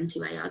the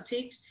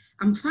antibiotics,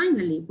 and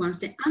finally, once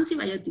the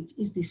antibiotic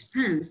is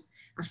dispensed,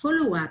 a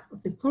follow-up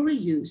of the correct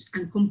use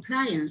and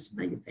compliance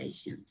by the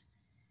patient.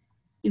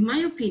 In my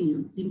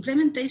opinion, the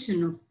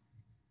implementation of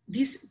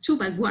this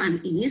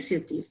 2x1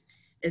 initiative,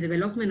 the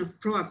development of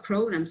PROA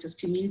programs at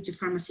community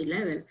pharmacy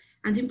level,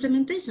 and the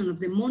implementation of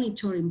the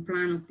monitoring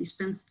plan of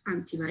dispensed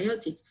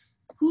antibiotic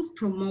could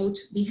promote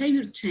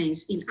behavior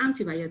change in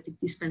antibiotic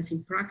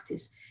dispensing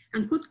practice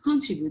and could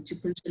contribute to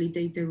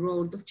consolidate the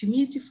role of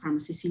community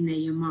pharmacies in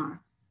AMR.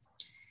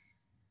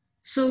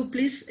 So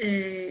please,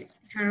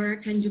 Cara,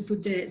 can you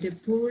put the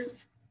poll?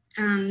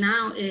 And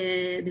now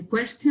the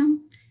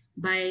question,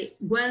 by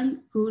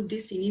when could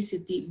this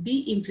initiative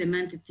be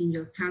implemented in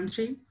your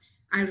country?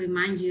 I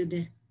remind you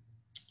that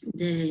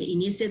the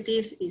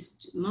initiative is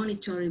to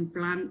monitor and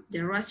plan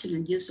the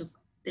rational use of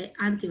the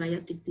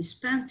antibiotic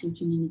dispensed in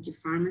community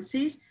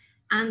pharmacies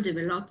and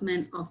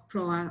development of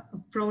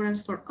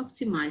programs for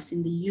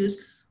optimizing the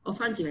use of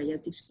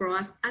antibiotics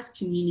PROAs as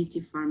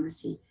community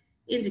pharmacy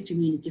in the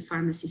community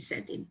pharmacy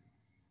setting.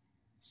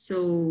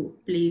 So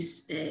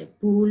please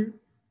poll,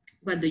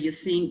 what do you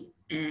think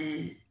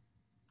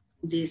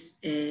this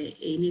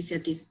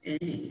initiative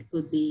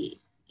could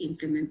be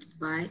implemented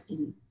by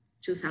in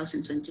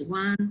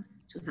 2021,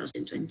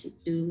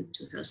 2022,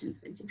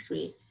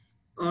 2023,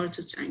 or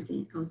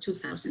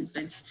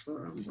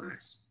 2024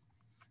 onwards.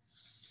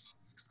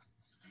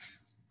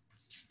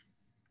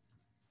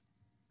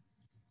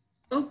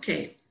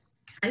 Okay,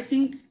 I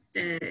think,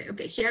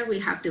 okay, here we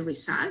have the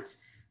results.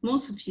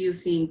 Most of you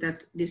think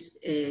that this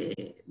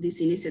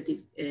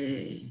initiative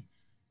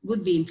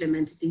would be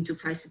implemented in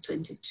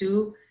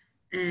 2022,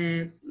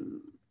 and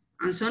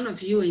some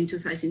of you in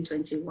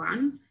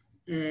 2021.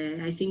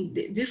 I think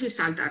these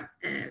results are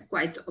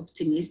quite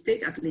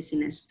optimistic, at least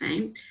in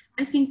Spain.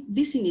 I think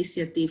this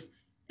initiative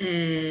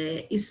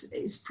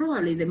is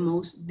probably the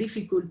most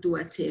difficult to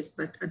achieve,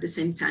 but at the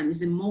same time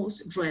is the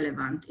most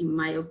relevant, in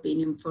my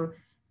opinion, for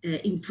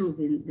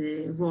improving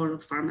the role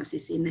of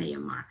pharmacists in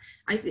AMR.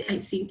 I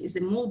think it's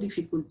the most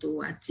difficult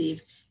to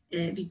achieve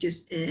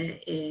because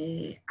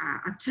a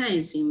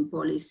change in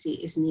policy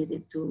is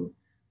needed to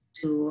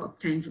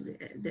obtain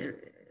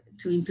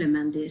to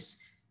implement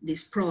these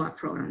PROA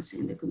programs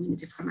in the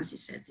community pharmacy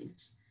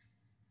settings.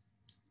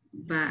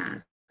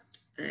 But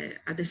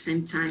at the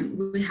same time,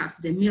 we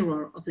have the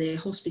mirror of the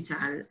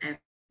hospital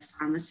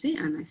pharmacy,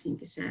 and I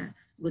think it's a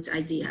good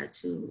idea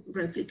to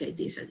replicate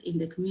this in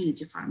the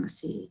community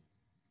pharmacy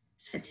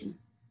setting.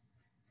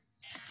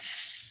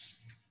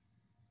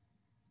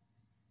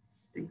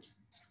 Thank you.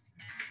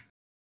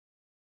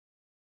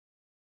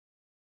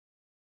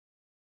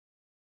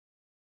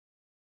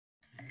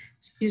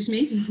 Excuse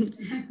me,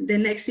 the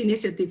next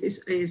initiative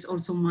is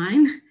also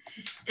mine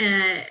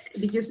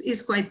because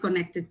it's quite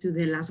connected to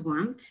the last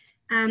one.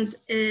 And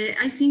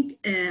I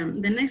think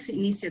the next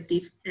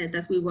initiative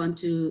that we want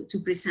to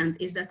present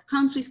is that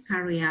countries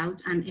carry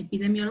out an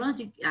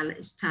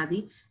epidemiological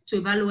study to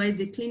evaluate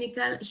the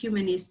clinical,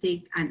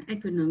 humanistic, and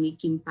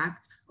economic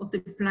impact of the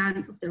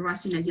plan of the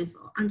rational use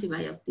of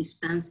antibiotic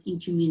dispense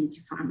in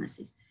community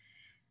pharmacies.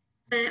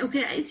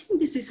 Okay, I think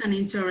this is an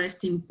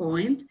interesting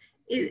point.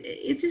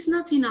 It is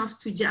not enough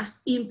to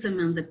just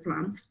implement the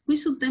plan. We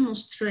should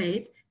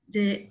demonstrate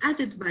the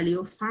added value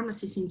of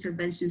pharmacist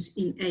interventions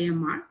in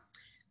AMR.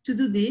 To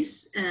do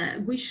this,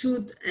 we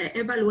should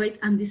evaluate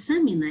and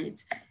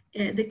disseminate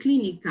the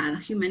clinical,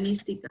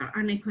 humanistic,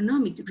 and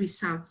economic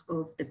results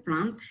of the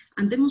plan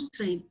and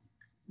demonstrate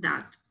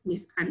that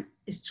with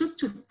a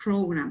structured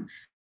program,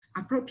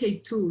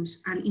 appropriate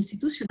tools, and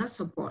institutional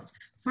support,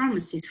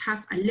 pharmacists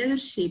have a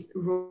leadership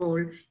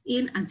role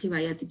in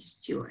antibiotic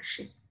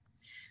stewardship.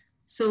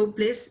 So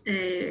please,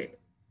 can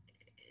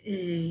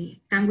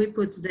we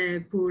put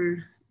the poll?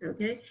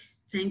 Okay,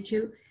 thank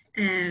you.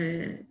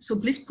 So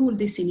please pull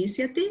this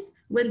initiative.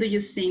 When do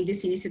you think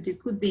this initiative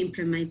could be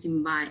implemented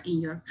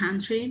in your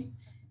country?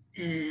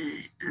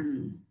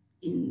 And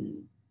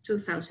in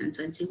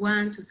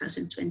 2021,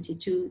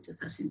 2022,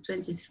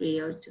 2023,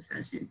 or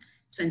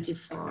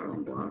 2024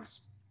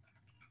 onwards.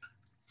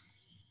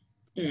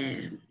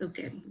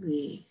 Okay,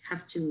 we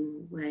have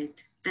to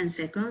wait 10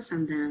 seconds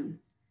and then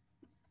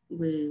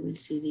we will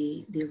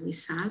see the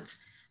results.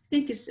 I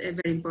think it's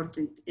very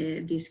important,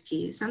 this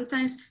key.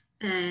 Sometimes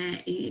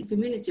in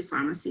community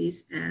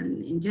pharmacies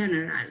and in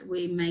general,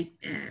 we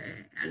make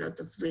a lot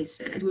of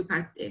research. We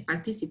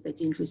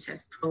participate in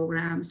research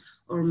programs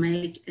or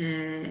make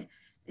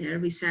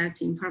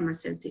research in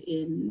pharmaceutical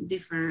in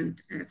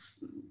different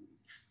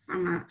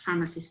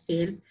pharmacist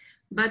field,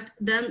 but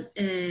then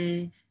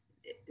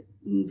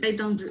they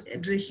don't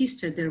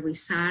register the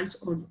results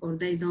or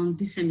they don't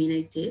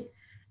disseminate it.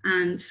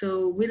 And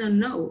so we don't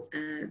know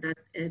that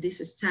this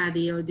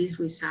study or these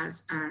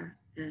results are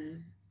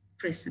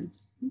present.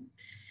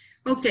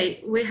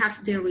 Okay, we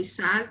have the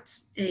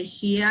results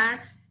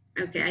here.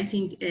 Okay, I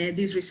think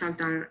these results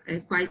are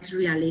quite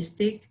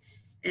realistic.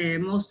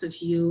 Most of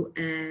you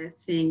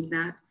think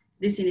that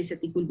this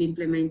initiative will be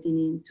implemented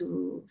in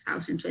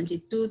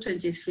 2022,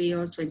 23,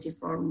 or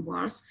 24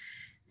 onwards.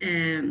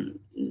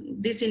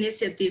 This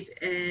initiative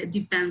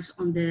depends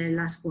on the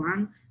last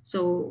one.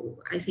 So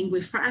I think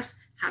we first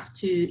have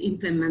to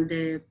implement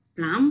the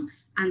plan,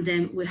 and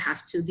then we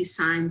have to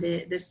design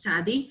the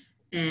study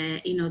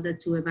in order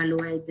to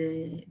evaluate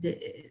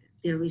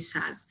the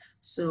results.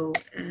 So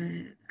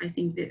I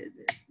think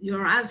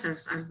your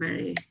answers are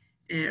very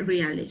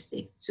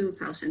realistic,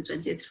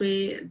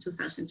 2023 and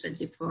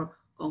 2024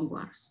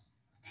 onwards.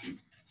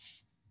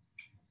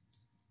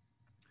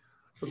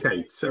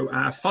 Okay, so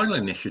our final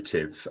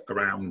initiative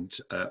around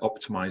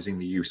optimizing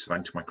the use of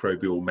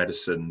antimicrobial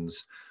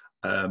medicines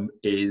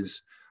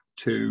is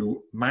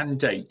to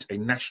mandate a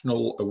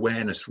national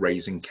awareness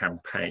raising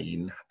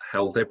campaign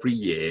held every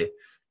year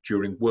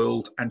during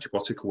World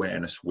Antibiotic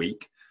Awareness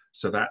Week.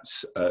 So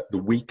that's the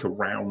week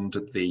around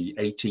the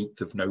 18th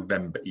of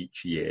November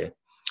each year.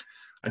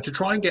 And to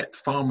try and get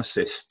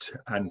pharmacists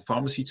and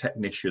pharmacy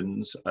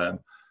technicians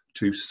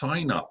to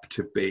sign up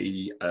to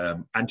be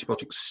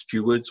antibiotic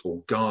stewards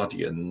or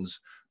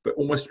guardians, but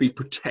almost to be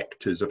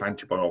protectors of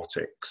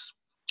antibiotics.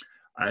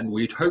 And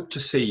we'd hope to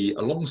see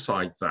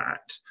alongside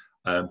that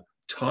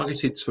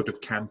targeted sort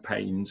of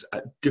campaigns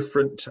at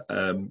different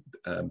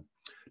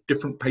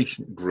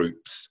patient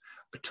groups,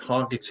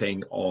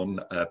 targeting on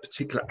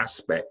particular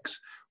aspects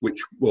which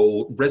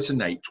will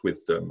resonate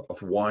with them of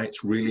why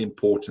it's really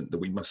important that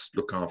we must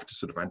look after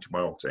sort of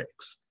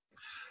antibiotics.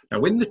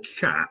 Now in the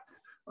chat,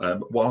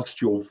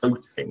 whilst you're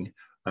voting,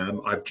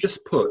 I've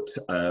just put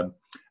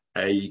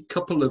a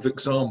couple of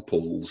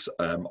examples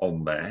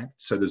on there.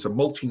 So there's a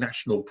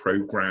multinational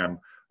program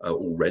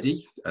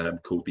already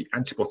called the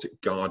Antibiotic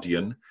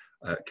Guardian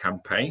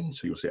campaign.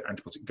 So you'll see at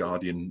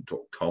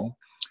antibioticguardian.com.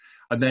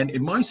 And then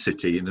in my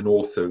city, in the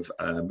north of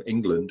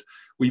England,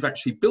 we've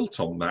actually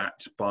built on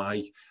that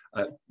by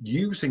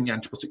using the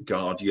Antibiotic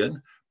Guardian,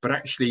 but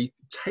actually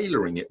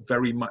tailoring it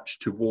very much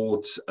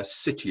towards a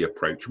city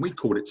approach. And we've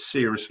called it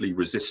Seriously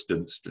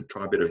Resistance, to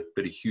try a bit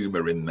of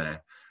humour in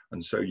there.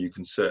 And so you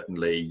can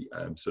certainly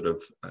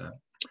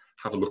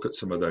have a look at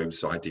some of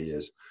those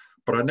ideas.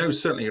 But I know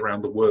certainly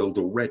around the world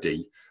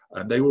already,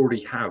 they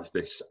already have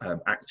this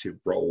active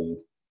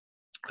role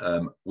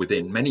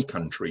within many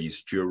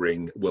countries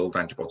during World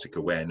Antibiotic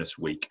Awareness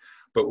Week,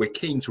 but we're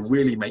keen to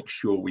really make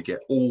sure we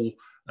get all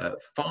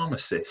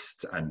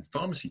pharmacists and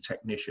pharmacy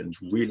technicians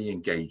really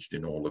engaged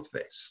in all of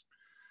this.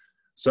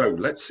 So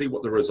let's see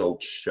what the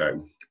results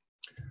show.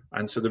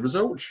 And so the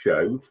results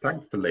show,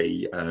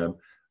 thankfully,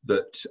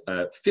 that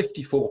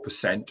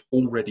 54%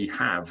 already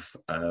have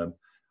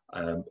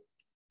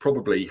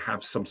probably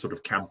have some sort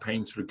of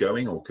campaign sort of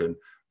going, or can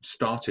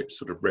start it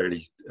sort of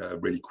really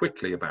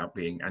quickly about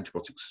being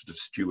antibiotic sort of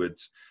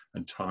stewards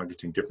and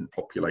targeting different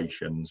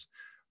populations,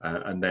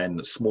 and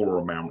then smaller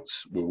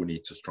amounts we'll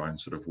need to try and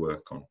sort of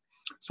work on.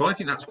 So I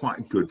think that's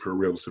quite good for a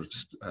real sort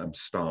of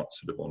start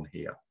sort of on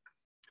here.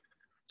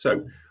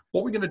 So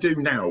what we're going to do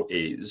now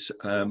is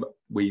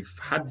we've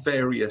had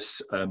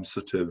various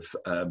sort of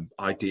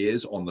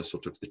ideas on the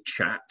sort of the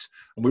chat,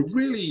 and we're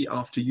really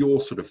after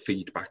your sort of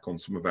feedback on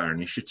some of our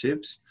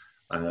initiatives.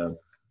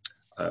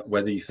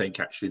 Whether you think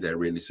actually they're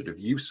really sort of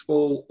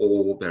useful,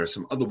 or there are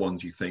some other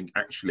ones you think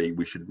actually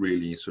we should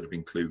really sort of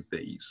include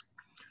these.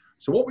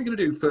 So what we're going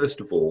to do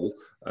first of all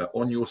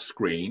on your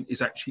screen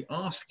is actually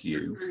ask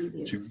you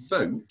to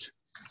vote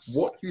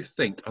what you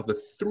think are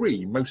the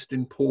 3 most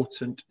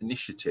important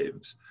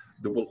initiatives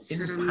that will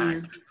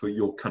impact for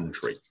your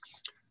country.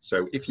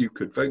 So if you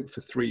could vote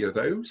for 3 of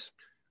those,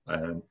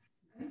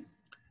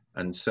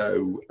 and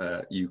so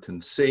you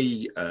can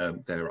see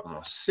there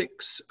are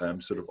 6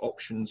 sort of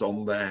options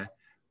on there,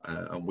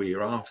 and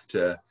we're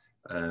after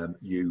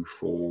you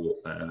for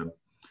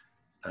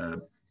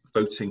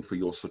voting for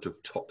your sort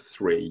of top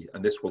 3,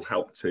 and this will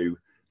help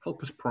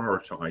us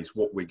prioritize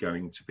what we're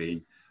going to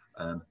be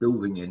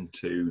building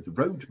into the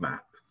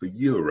roadmap for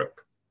Europe.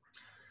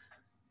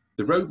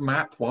 The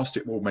roadmap, whilst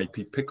it will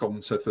maybe pick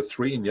on so the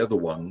 3 and the other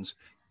ones,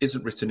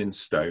 isn't written in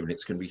stone.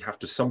 It's going to have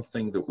to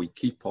something that we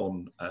keep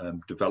on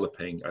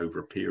developing over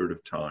a period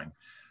of time.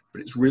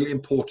 But it's really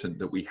important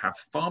that we have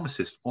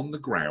pharmacists on the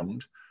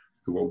ground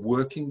who are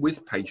working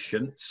with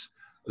patients,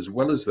 as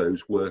well as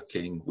those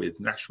working with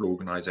national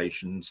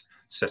organisations,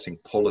 setting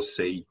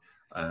policy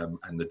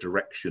and the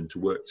direction to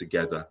work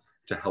together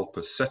to help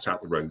us set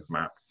out the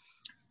roadmap,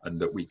 and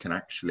that we can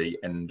actually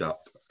end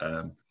up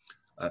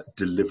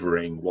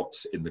delivering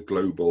what's in the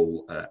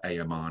global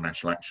AMR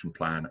National Action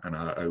Plan and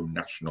our own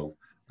national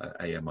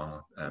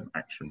AMR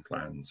action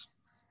plans.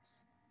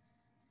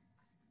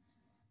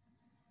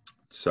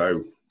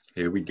 So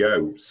here we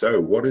go. So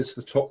what is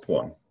the top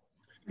one?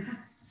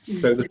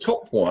 So the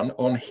top one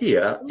on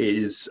here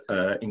is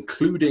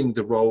including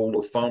the role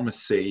of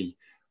pharmacy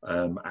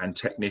and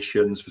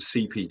technicians for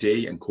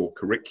CPD and core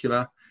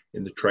curricula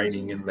in the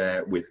training in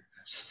there with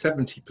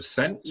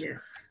 70%.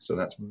 Yes. So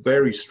that's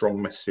very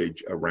strong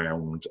message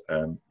around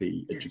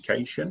the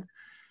education.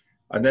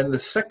 And then the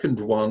second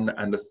one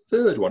and the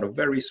third one are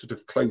very sort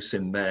of close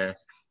in there,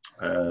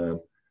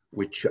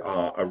 which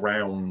are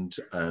around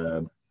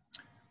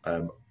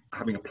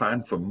having a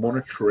plan for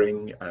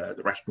monitoring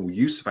the rational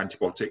use of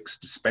antibiotics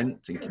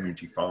dispensed in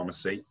community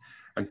pharmacy,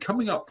 and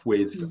coming up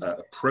with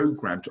a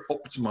program to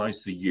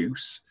optimize the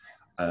use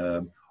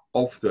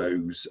of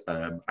those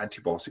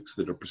antibiotics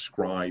that are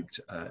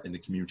prescribed in the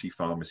community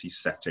pharmacy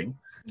setting.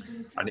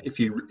 And if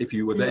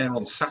you were there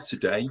on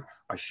Saturday,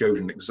 I showed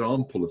an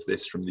example of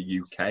this from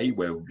the UK,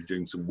 where we'll be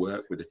doing some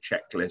work with a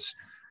checklist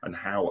and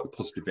how a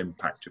positive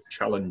impact of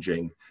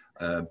challenging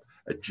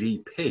a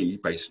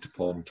GP based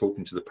upon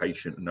talking to the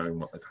patient and knowing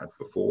what they've had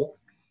before.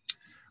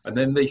 And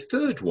then the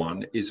third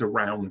one is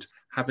around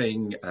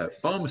having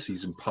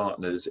pharmacies and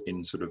partners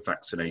in sort of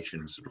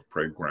vaccination sort of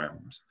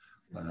programs.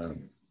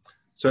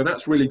 So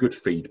that's really good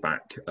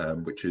feedback,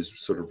 which is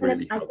sort of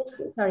really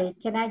helpful. Sorry,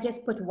 can I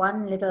just put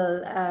one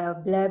little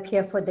blurb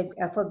here for the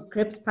for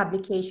GRIP's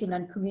publication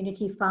on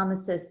community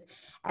pharmacists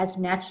as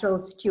natural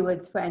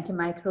stewards for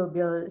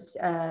antimicrobial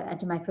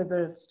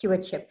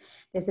stewardship.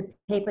 There's a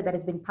paper that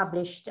has been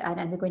published,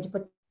 and we're going to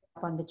put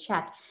up on the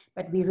chat,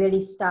 but we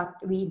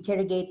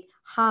interrogate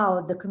how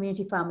the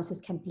community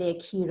pharmacists can play a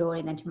key role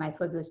in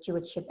antimicrobial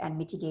stewardship and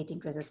mitigating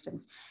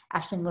resistance.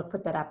 Ashton will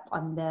put that up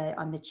on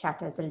the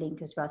chat as a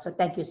link as well. So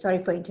thank you.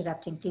 Sorry for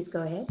interrupting. Please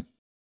go ahead.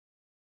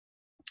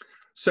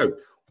 So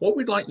what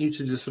we'd like you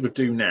to just sort of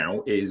do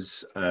now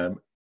is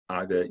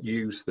either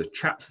use the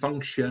chat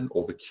function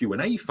or the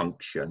Q&A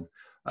function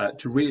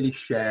to really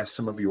share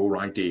some of your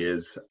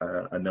ideas,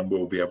 and then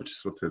we'll be able to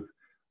sort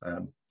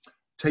of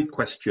take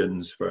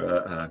questions for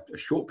a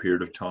short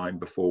period of time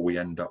before we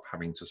end up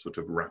having to sort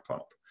of wrap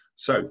up.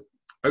 So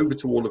over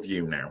to all of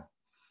you now.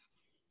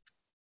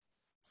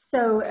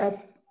 So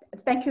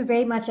thank you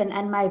very much.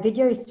 And my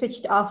video is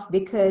switched off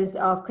because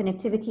of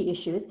connectivity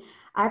issues.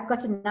 I've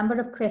got a number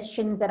of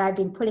questions that I've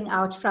been pulling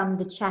out from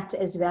the chat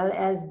as well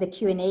as the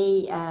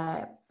Q&A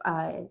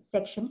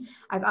section.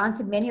 I've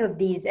answered many of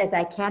these as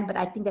I can, but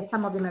I think that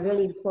some of them are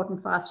really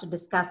important for us to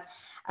discuss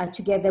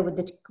together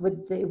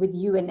with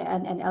you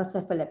and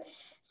Elsa Philip.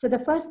 So the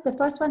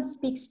first one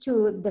speaks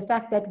to the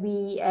fact that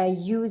we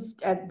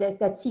used that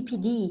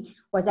CPD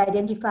was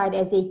identified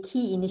as a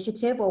key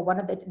initiative, or one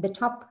of the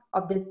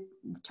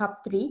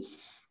top 3.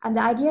 And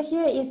the idea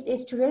here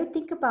is to really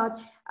think about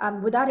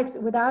without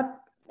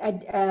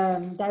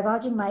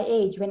divulging my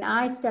age. When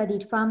I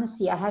studied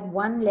pharmacy, I had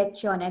one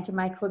lecture on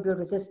antimicrobial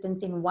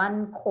resistance in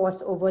one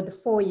course over the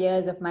 4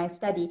 years of my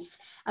study.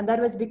 And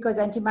that was because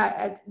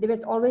there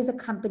was always a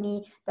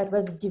company that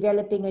was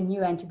developing a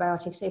new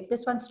antibiotic. So if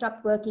this one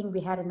stopped working,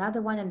 we had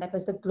another one, and that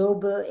was the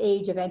global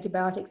age of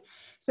antibiotics.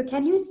 So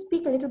can you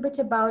speak a little bit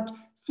about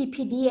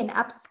CPD and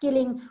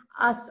upskilling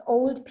us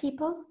old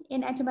people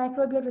in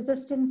antimicrobial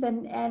resistance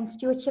and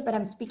stewardship? And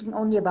I'm speaking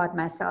only about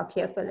myself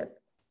here, Philip.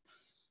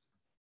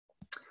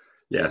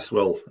 Yes,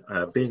 well,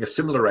 being a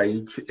similar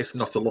age, if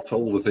not a lot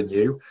older than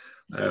you,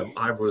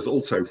 I was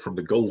also from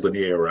the golden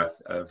era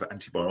of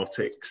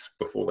antibiotics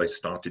before they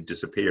started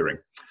disappearing.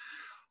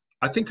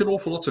 I think an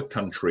awful lot of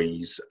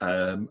countries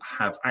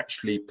have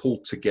actually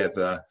pulled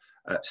together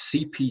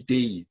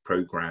CPD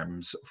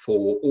programs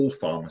for all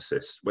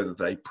pharmacists, whether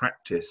they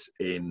practice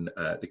in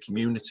the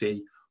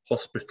community,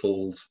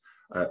 hospitals,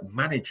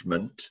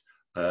 management,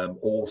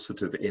 or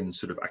sort of in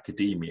sort of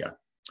academia.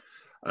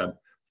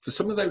 For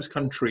some of those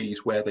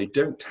countries where they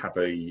don't have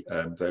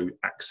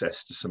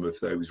access to some of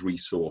those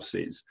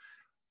resources,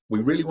 we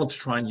really want to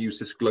try and use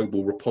this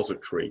global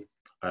repository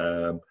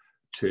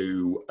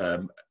to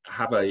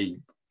have a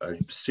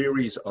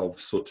series of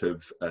sort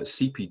of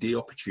CPD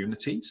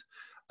opportunities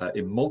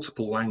in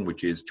multiple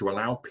languages to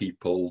allow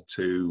people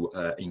to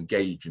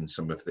engage in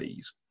some of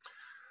these.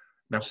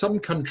 Now, some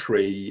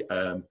country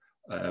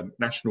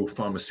national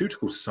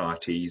pharmaceutical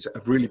societies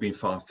have really been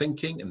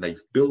far-thinking, and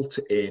they've built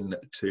in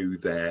to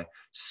their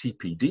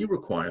CPD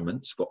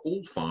requirements for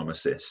all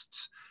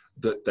pharmacists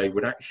that they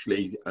would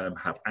actually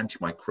have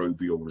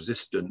antimicrobial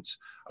resistance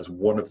as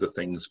one of the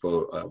things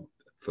for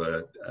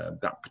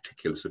that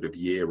particular sort of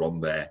year on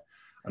there,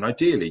 and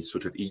ideally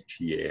sort of each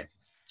year.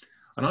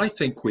 And I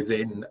think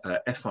within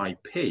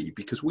FIP,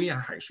 because we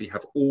actually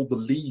have all the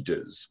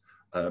leaders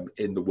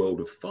in the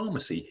world of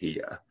pharmacy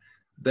here,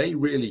 they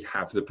really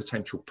have the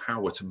potential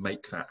power to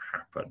make that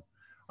happen.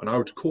 And I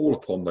would call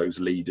upon those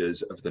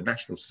leaders of the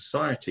national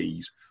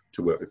societies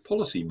to work with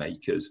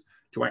policymakers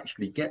to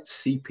actually get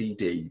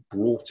CPD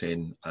brought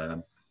in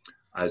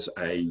as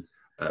a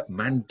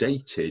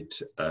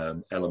mandated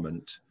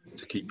element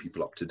to keep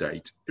people up to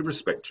date,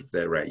 irrespective of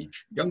their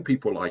age. Young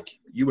people like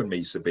you and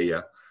me,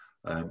 Sabia,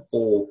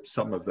 or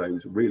some of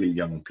those really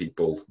young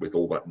people with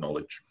all that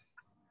knowledge.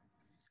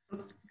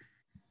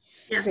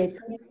 Yes. Great.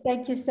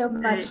 Thank you so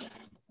much.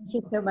 Thank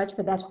you so much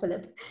for that,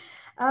 Philip.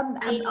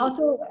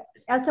 Also,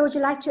 Elsa, would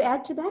you like to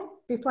add to that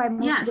before I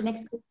move to the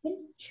next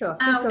question? Sure,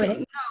 please go ahead.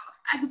 No,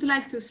 I would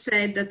like to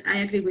say that I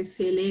agree with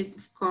Philip,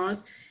 of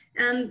course,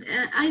 and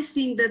I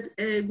think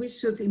that we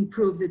should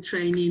improve the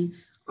training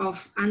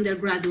of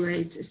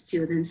undergraduate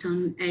students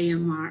on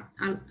AMR.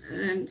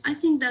 I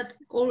think that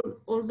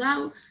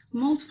although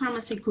most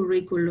pharmacy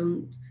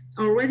curriculum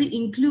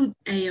already include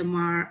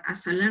AMR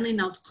as a learning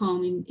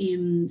outcome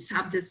in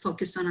subjects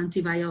focused on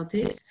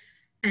antibiotics,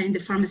 and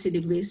the pharmacy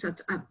degrees such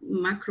as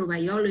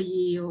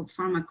microbiology or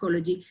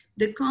pharmacology,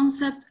 the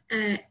concept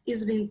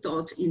is being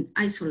taught in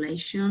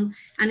isolation.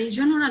 And in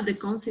general, the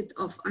concept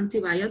of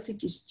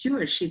antibiotic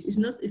stewardship is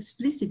not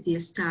explicitly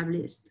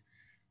established.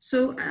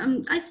 So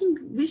I think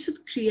we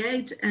should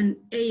create an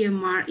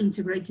AMR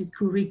integrated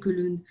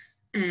curriculum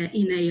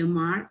in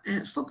AMR,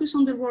 focus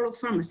on the role of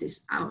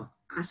pharmacists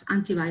as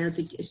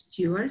antibiotic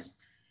stewards,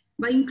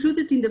 by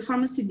included in the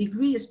pharmacy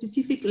degree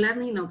specific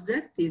learning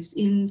objectives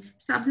in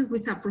subjects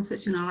with a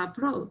professional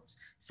approach,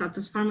 such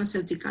as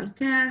pharmaceutical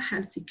care,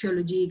 health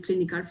psychology,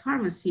 clinical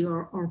pharmacy,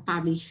 or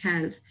public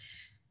health.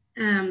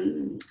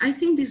 I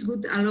think this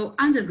would allow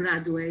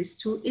undergraduates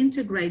to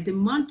integrate the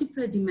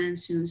multiple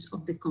dimensions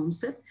of the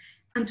concept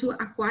and to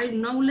acquire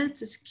knowledge,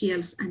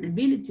 skills, and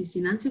abilities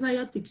in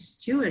antibiotic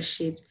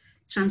stewardship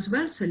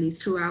transversally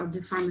throughout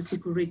the pharmacy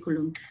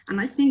curriculum. And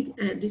I think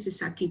this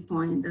is a key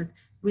point that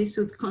we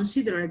should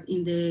consider it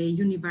in the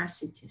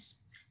universities.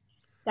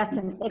 That's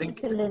an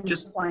excellent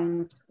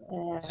point.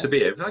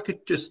 Sabia, if I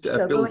could just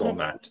build on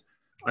that.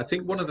 I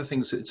think one of the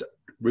things that's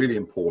really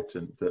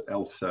important that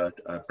Elsa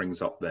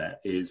brings up there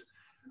is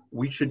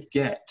we should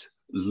get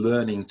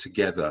learning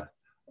together.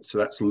 So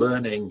that's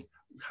learning,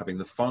 having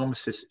the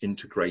pharmacists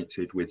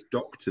integrated with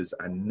doctors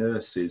and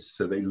nurses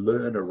so they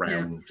learn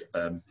around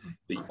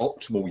the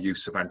optimal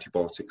use of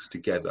antibiotics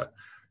together.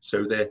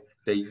 So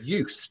they're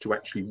used to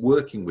actually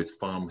working with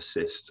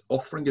pharmacists,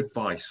 offering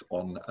advice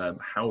on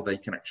how they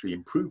can actually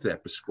improve their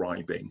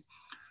prescribing,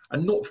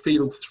 and not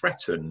feel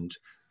threatened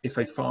if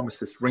a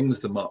pharmacist rings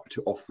them up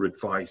to offer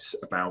advice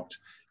about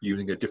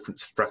using a different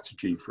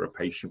strategy for a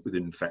patient with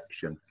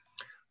infection.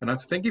 And I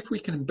think if we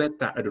can embed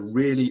that at a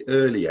really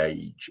early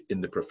age in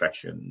the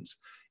professions,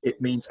 it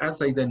means as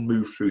they then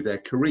move through their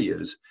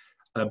careers,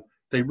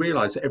 they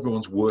realize that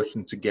everyone's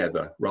working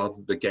together rather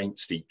than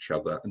against each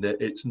other, and that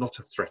it's not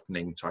a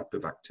threatening type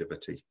of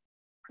activity.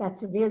 That's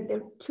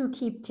the two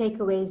key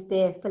takeaways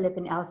there, Philip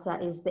and Elsa,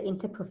 is the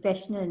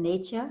interprofessional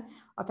nature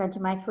of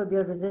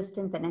antimicrobial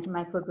resistance and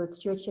antimicrobial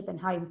stewardship, and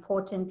how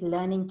important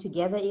learning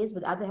together is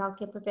with other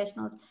healthcare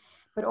professionals,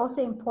 but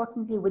also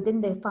importantly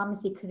within the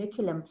pharmacy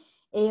curriculum,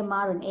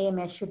 AMR and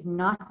AMS should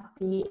not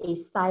be a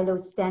silo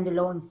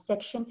standalone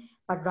section,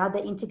 but rather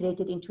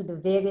integrated into the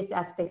various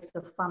aspects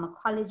of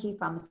pharmacology,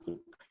 pharmacy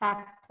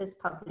practice,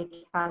 public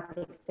health,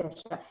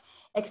 etc.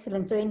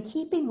 Excellent. So in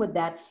keeping with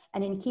that,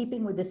 and in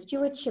keeping with the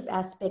stewardship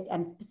aspect,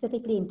 and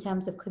specifically in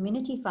terms of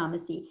community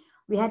pharmacy,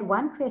 we had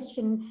one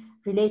question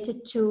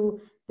related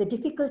to the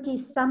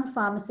difficulties some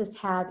pharmacists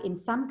have in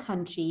some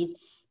countries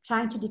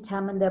trying to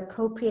determine the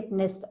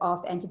appropriateness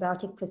of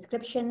antibiotic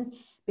prescriptions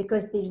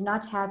because they do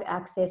not have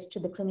access to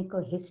the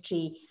clinical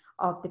history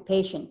of the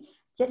patient.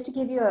 Just to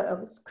give you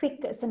a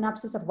quick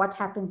synopsis of what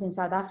happens in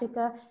South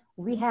Africa,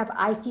 we have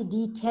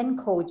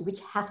ICD-10 codes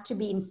which have to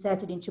be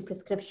inserted into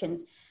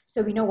prescriptions,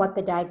 so we know what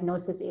the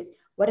diagnosis is.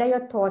 What are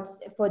your thoughts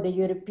for the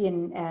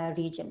European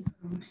region?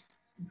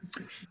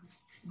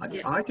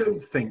 I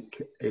don't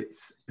think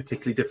it's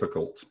particularly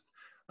difficult.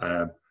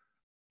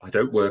 I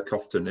don't work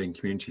often in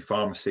community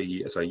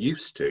pharmacy as I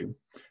used to,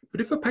 but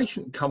if a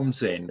patient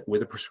comes in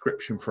with a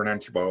prescription for an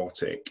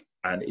antibiotic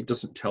and it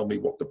doesn't tell me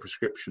what the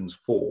prescription's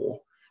for,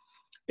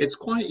 it's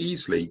quite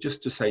easily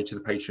just to say to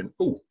the patient,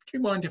 oh, do you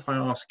mind if I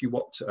ask you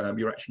what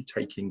you're actually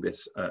taking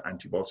this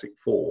antibiotic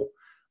for?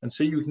 And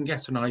so you can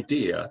get an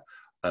idea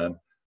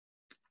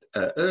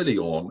early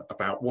on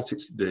about what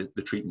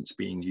the treatment's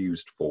being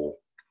used for.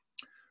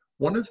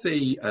 One of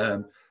the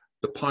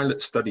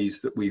pilot studies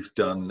that we've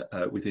done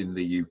within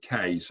the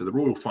UK, so the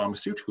Royal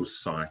Pharmaceutical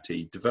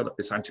Society developed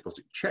this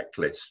antibiotic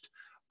checklist,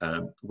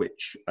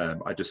 which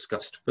I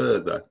discussed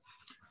further.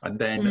 And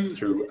then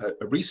through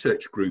a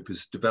research group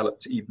has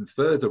developed even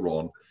further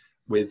on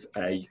with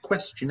a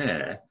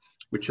questionnaire,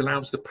 which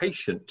allows the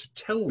patient to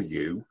tell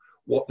you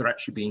what they're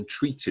actually being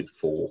treated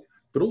for,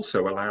 but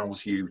also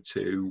allows you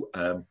to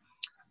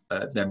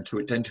them to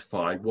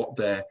identify what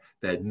their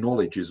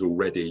knowledge is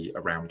already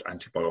around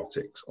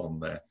antibiotics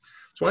on there.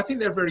 So I think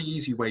there are very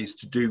easy ways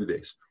to do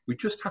this. We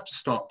just have to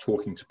start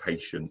talking to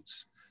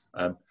patients.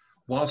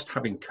 Whilst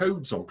having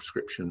codes on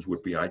prescriptions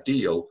would be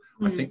ideal,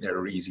 I think there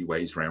are easy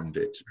ways around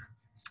it.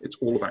 It's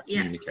all about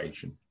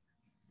communication.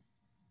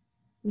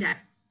 Yeah,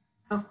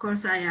 of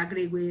course I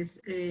agree with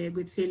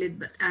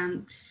Philip,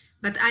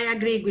 but I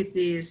agree with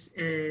this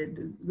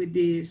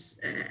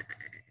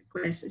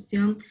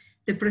question.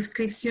 The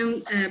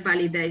prescription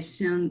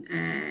validation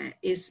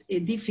is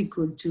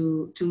difficult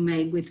to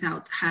make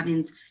without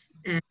having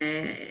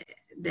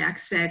the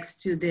access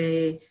to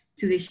the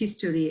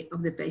history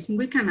of the patient.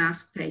 We can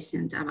ask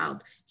patients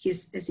about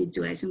his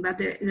situation, but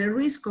the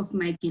risk of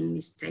making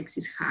mistakes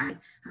is high.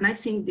 And I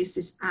think this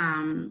is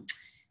an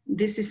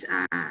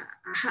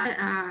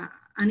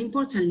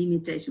important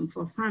limitation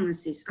for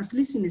pharmacists, at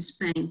least in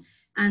Spain,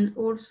 and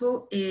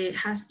also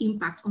has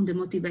impact on the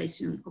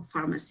motivation of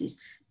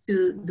pharmacists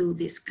to do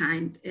this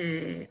kind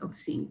of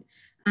thing.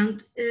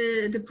 And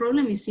the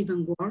problem is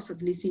even worse,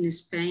 at least in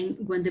Spain,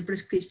 when the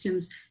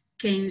prescriptions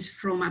came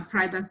from a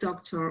private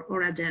doctor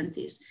or a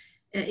dentist.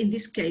 In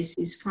these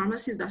cases,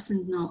 pharmacist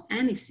doesn't know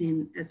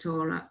anything at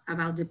all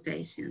about the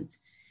patient.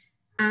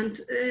 And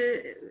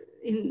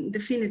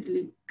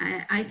definitely,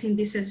 I think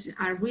this is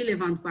a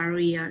relevant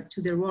barrier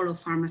to the role of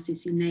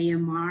pharmacists in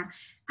AMR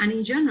and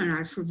in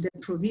general for the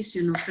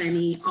provision of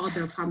any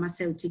other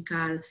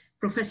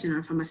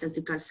professional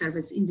pharmaceutical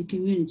service in the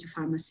community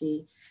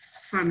pharmacy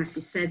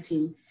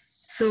setting.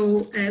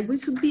 So we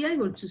should be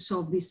able to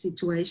solve this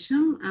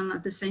situation, and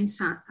at the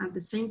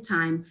same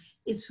time,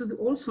 it should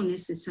also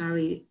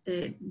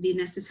be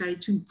necessary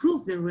to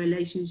improve the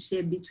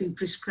relationship between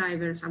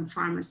prescribers and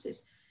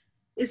pharmacists.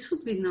 It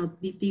should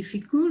not be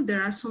difficult.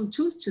 There are some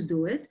tools to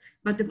do it,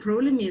 but the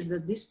problem is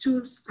that these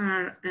tools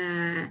are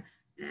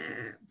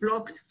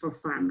blocked for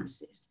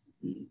pharmacists.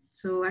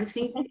 So I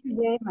think... Thank you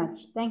very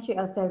much. Thank you,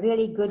 Elsa.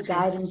 Really good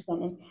guidance.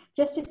 And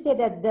just to say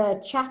that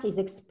the chat is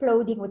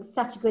exploding with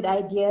such good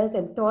ideas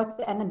and thoughts,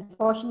 and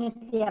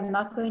unfortunately, I'm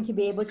not going to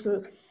be able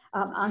to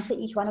answer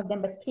each one of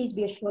them, but please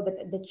be assured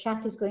that the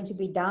chat is going to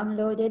be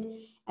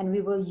downloaded and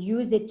we will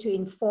use it to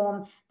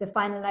inform the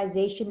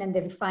finalization and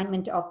the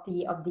refinement of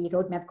the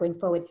roadmap going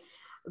forward.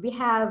 We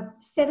have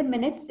 7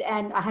 minutes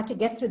and I have to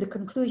get through the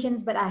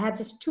conclusions, but I have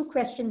just 2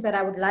 questions that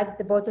I would like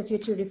the both of you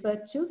to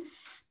refer to.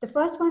 The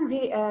first one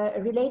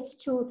relates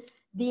to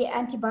the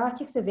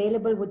antibiotics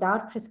available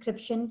without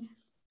prescription,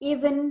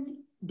 even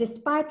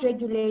despite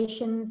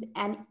regulations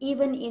and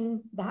even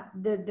in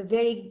the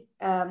very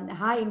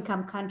high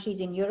income countries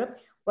in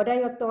Europe. What are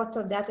your thoughts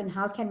on that, and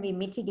how can we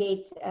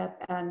mitigate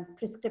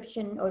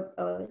prescription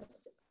or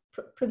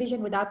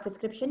provision without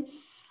prescription?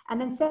 And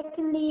then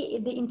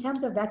secondly, in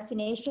terms of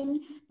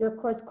vaccination, there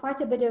was quite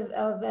a bit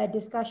of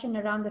discussion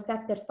around the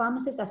fact that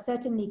pharmacists are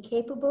certainly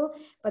capable,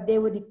 but they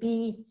would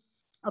be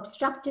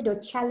obstructed or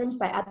challenged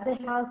by other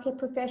healthcare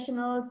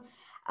professionals,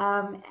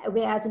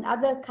 whereas in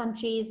other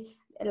countries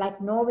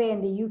like Norway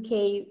and the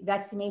UK,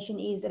 vaccination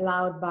is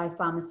allowed by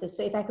pharmacists.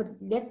 So if I could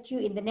let you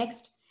in the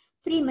next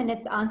 3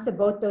 minutes answer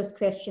both those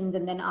questions,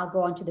 and then I'll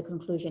go on to the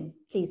conclusion.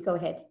 Please go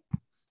ahead.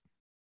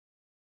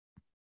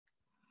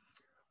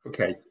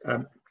 Okay,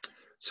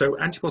 so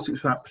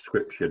antibiotics without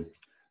prescription.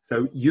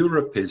 So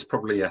Europe is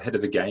probably ahead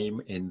of the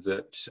game in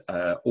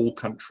that all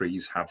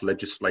countries have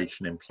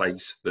legislation in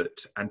place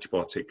that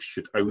antibiotics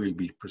should only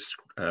be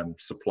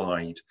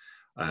supplied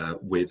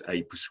with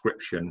a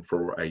prescription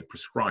for a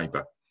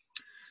prescriber.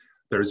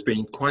 There has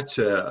been quite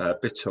a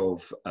bit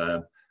of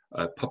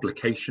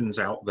publications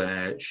out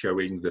there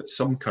showing that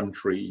some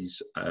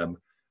countries,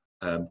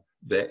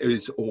 there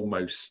is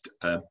almost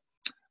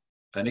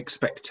an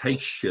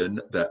expectation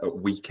that at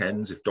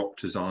weekends, if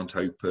doctors aren't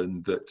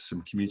open, that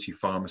some community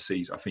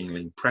pharmacies are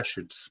feeling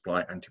pressured to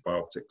supply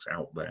antibiotics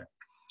out there.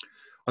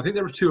 I think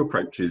there are 2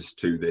 approaches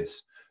to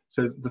this.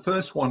 So the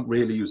first one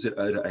really is at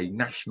a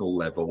national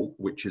level,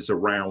 which is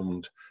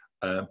around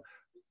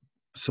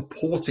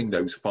supporting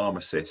those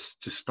pharmacists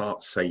to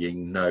start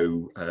saying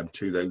no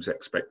to those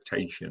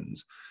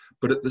expectations,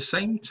 but at the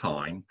same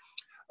time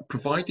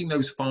providing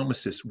those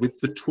pharmacists with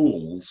the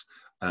tools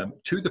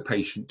to the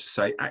patient to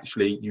say,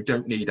 actually, you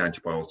don't need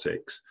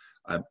antibiotics,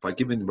 by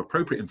giving them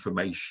appropriate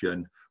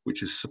information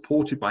which is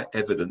supported by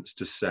evidence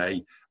to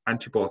say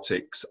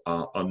antibiotics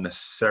are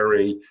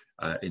unnecessary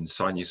in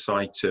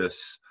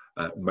sinusitis,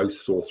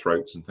 most sore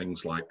throats and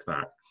things like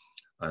that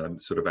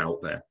sort of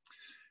out there.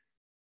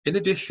 In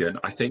addition,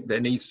 I think there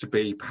needs to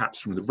be, perhaps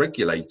from the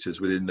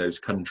regulators within those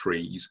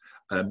countries,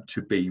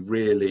 to be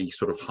really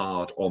sort of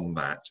hard on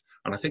that.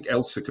 And I think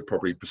Elsa could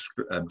probably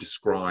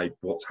describe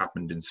what's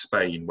happened in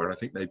Spain, where I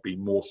think they've been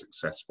more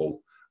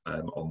successful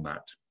on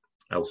that.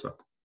 Elsa.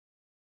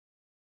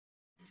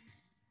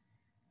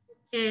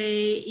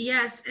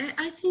 Yes,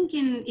 I think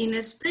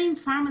in Spain,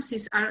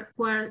 pharmacists are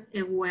quite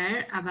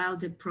aware about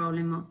the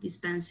problem of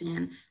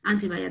dispensing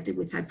antibiotic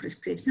without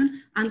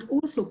prescription, and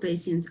also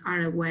patients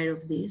are aware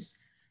of this.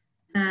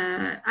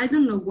 I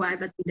don't know why,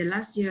 but in the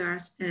last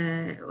years,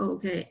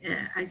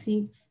 I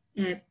think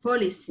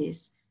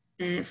policies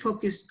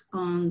focused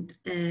on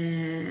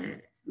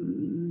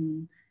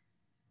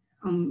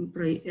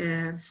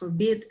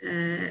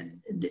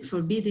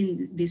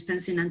forbidding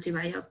dispensing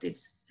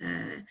antibiotics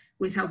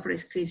without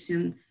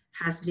prescription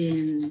has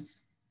been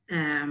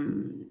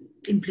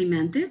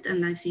implemented,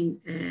 and I think,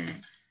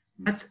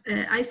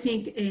 I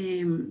think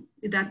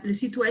that the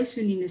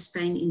situation in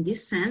Spain in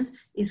this sense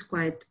is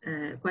quite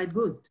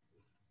good.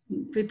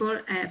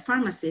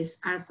 Pharmacists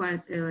are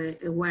quite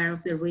aware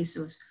of the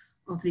risks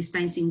of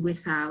dispensing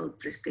without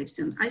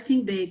prescription. I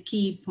think the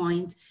key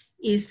point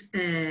is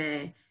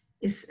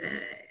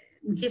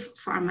give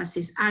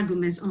pharmacists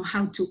arguments on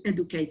how to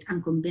educate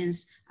and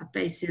convince a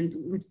patient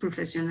with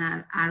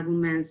professional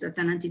arguments that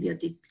an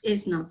antibiotic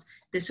is not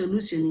the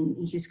solution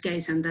in his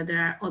case, and that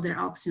there are other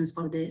options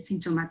for the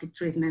symptomatic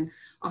treatment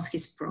of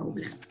his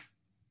problem.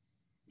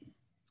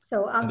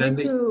 So I'm going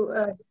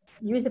to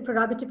use the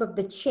prerogative of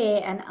the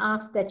chair and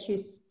ask that you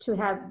to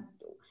have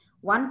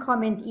one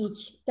comment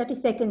each, 30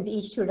 seconds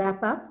each to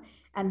wrap up,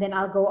 and then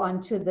I'll go on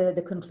to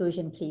the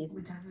conclusion, please.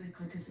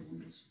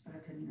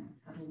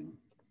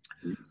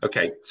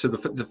 Okay, so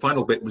the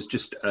final bit was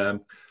just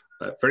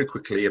very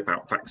quickly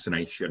about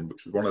vaccination,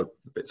 which was one of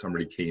the bits I'm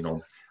really keen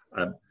on.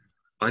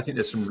 I think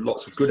there's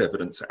lots of good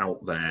evidence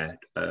out there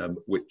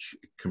which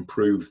can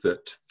prove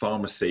that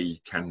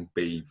pharmacy can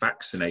be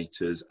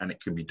vaccinators, and it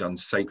can be done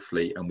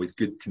safely and with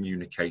good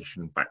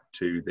communication back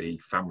to the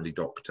family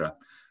doctor.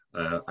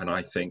 And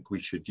I think we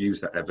should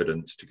use that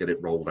evidence to get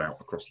it rolled out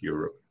across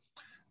Europe.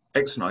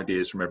 Excellent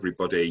ideas from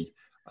everybody,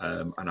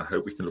 and I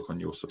hope we can look on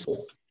your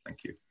support.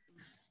 Thank you.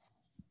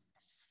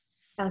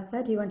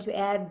 Elsa, do you want to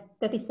add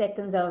 30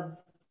 seconds of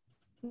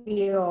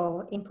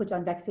your input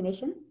on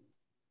vaccination?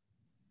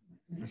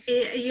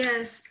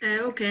 Yes,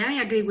 okay,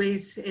 I agree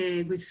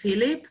with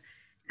Philip,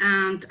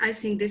 and I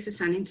think this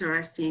is an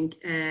interesting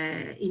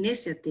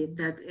initiative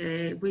that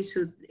we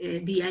should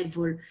be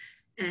able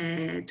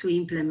to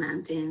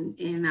implement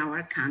in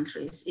our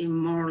countries, in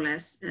more or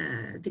less,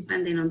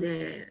 depending on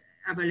the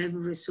available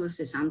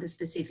resources and the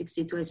specific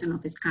situation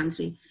of each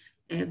country,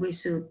 we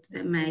should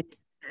make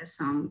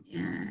some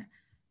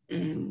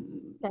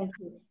Thank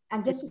you.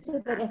 And just to say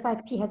that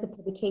FIP has a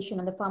publication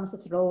on the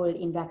pharmacist's role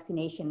in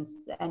vaccinations,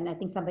 and I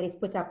think somebody's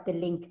put up the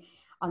link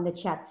on the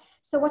chat.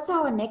 So what's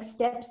our next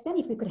steps then,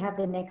 if we could have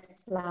the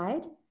next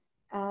slide?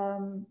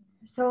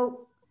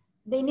 So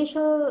the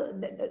initial,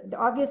 the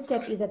obvious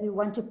step is that we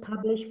want to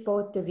publish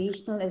both the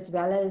regional as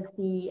well as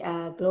the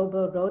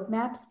global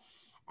roadmaps,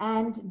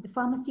 and the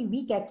Pharmacy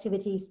Week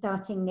activities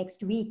starting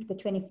next week, the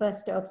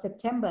 21st of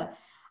September,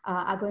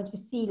 are going to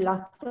see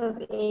lots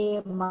of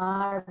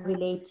AMR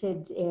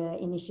related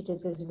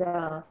initiatives as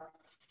well.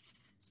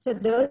 So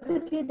those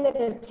of you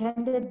that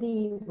attended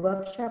the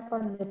workshop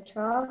on the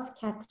 12th,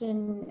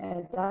 Catherine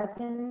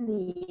Duggan,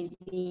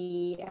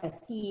 the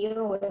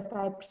CEO of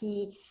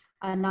FIP,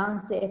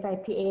 announced the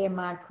FIP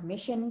AMR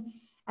Commission,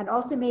 and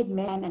also made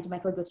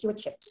antimicrobial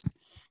stewardship.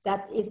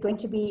 That is going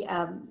to be,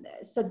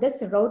 so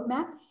this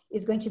roadmap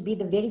is going to be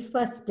the very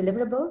first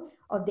deliverable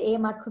of the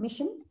AMR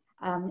Commission.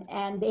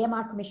 And the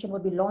AMR Commission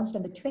will be launched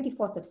on the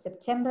 24th of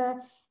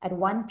September at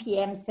 1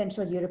 p.m.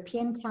 Central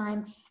European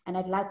Time. And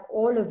I'd like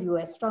all of you,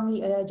 I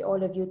strongly urge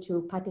all of you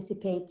to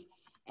participate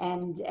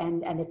and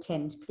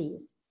attend,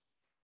 please.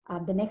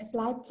 The next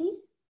slide,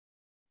 please.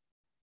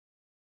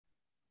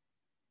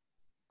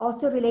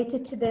 Also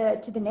related to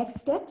the next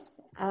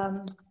steps,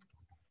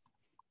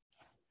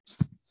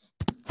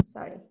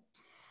 sorry.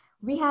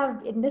 We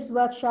have in this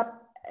workshop,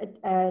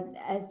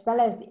 as well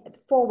as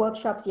 4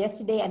 workshops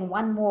yesterday and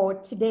 1 more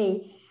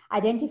today,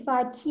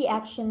 identified key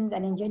actions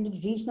and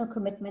engendered regional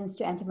commitments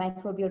to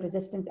antimicrobial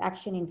resistance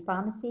action in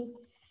pharmacy.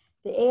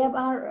 The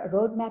AMR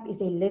Roadmap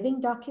is a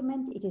living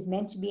document. It is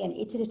meant to be an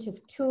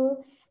iterative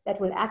tool that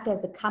will act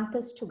as the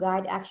compass to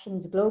guide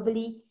actions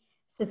globally,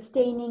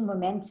 sustaining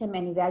momentum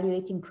and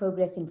evaluating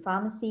progress in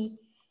pharmacy,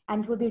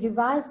 and will be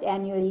revised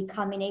annually,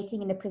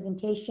 culminating in a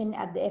presentation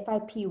at the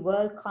FIP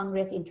World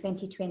Congress in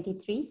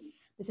 2023.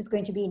 This is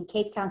going to be in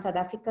Cape Town, South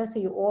Africa, so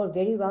you're all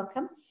very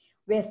welcome,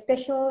 where a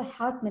special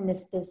Health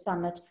Ministers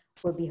Summit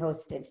will be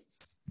hosted.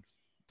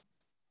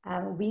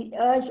 We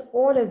urge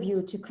all of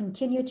you to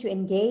continue to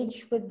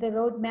engage with the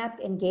roadmap,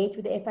 engage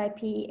with the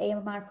FIP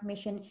AMR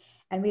Commission,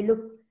 and we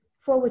look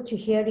forward to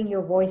hearing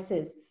your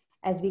voices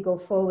as we go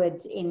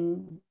forward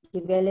in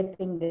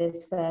developing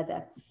this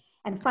further.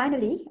 And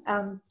finally,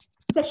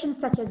 Sessions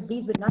such as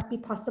these would not be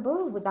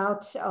possible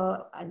without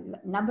a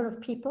number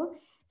of people.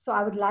 So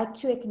I would like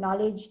to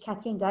acknowledge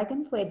Catherine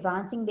Duggan for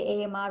advancing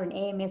the AMR and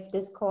AMS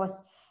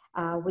discourse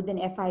within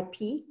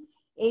FIP,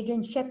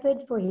 Adrian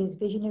Shepherd for his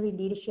visionary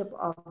leadership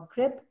of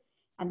GRIP,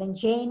 and then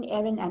Jane,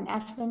 Erin, and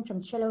Ashlyn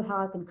from Cello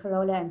Health, and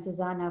Carola and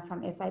Susanna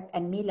from FIP,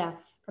 and Mila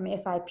from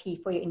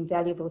FIP for your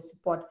invaluable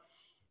support.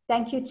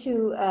 Thank you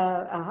to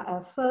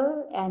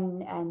Phil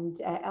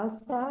and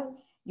Elsa.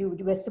 You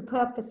were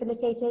superb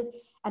facilitators,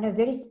 and a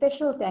very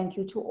special thank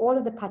you to all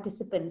of the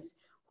participants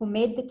who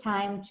made the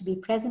time to be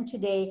present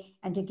today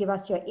and to give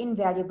us your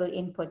invaluable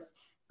inputs.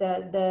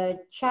 The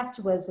chat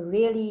was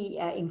really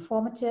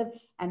informative,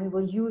 and we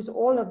will use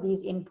all of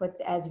these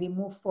inputs as we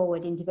move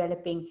forward in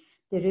developing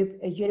the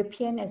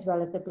European as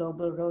well as the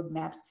global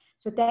roadmaps.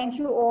 So thank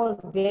you all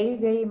very,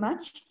 very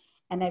much,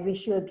 and I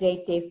wish you a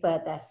great day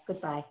further.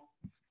 Goodbye.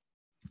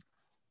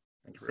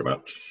 Thank you very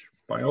much.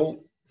 Bye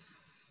all.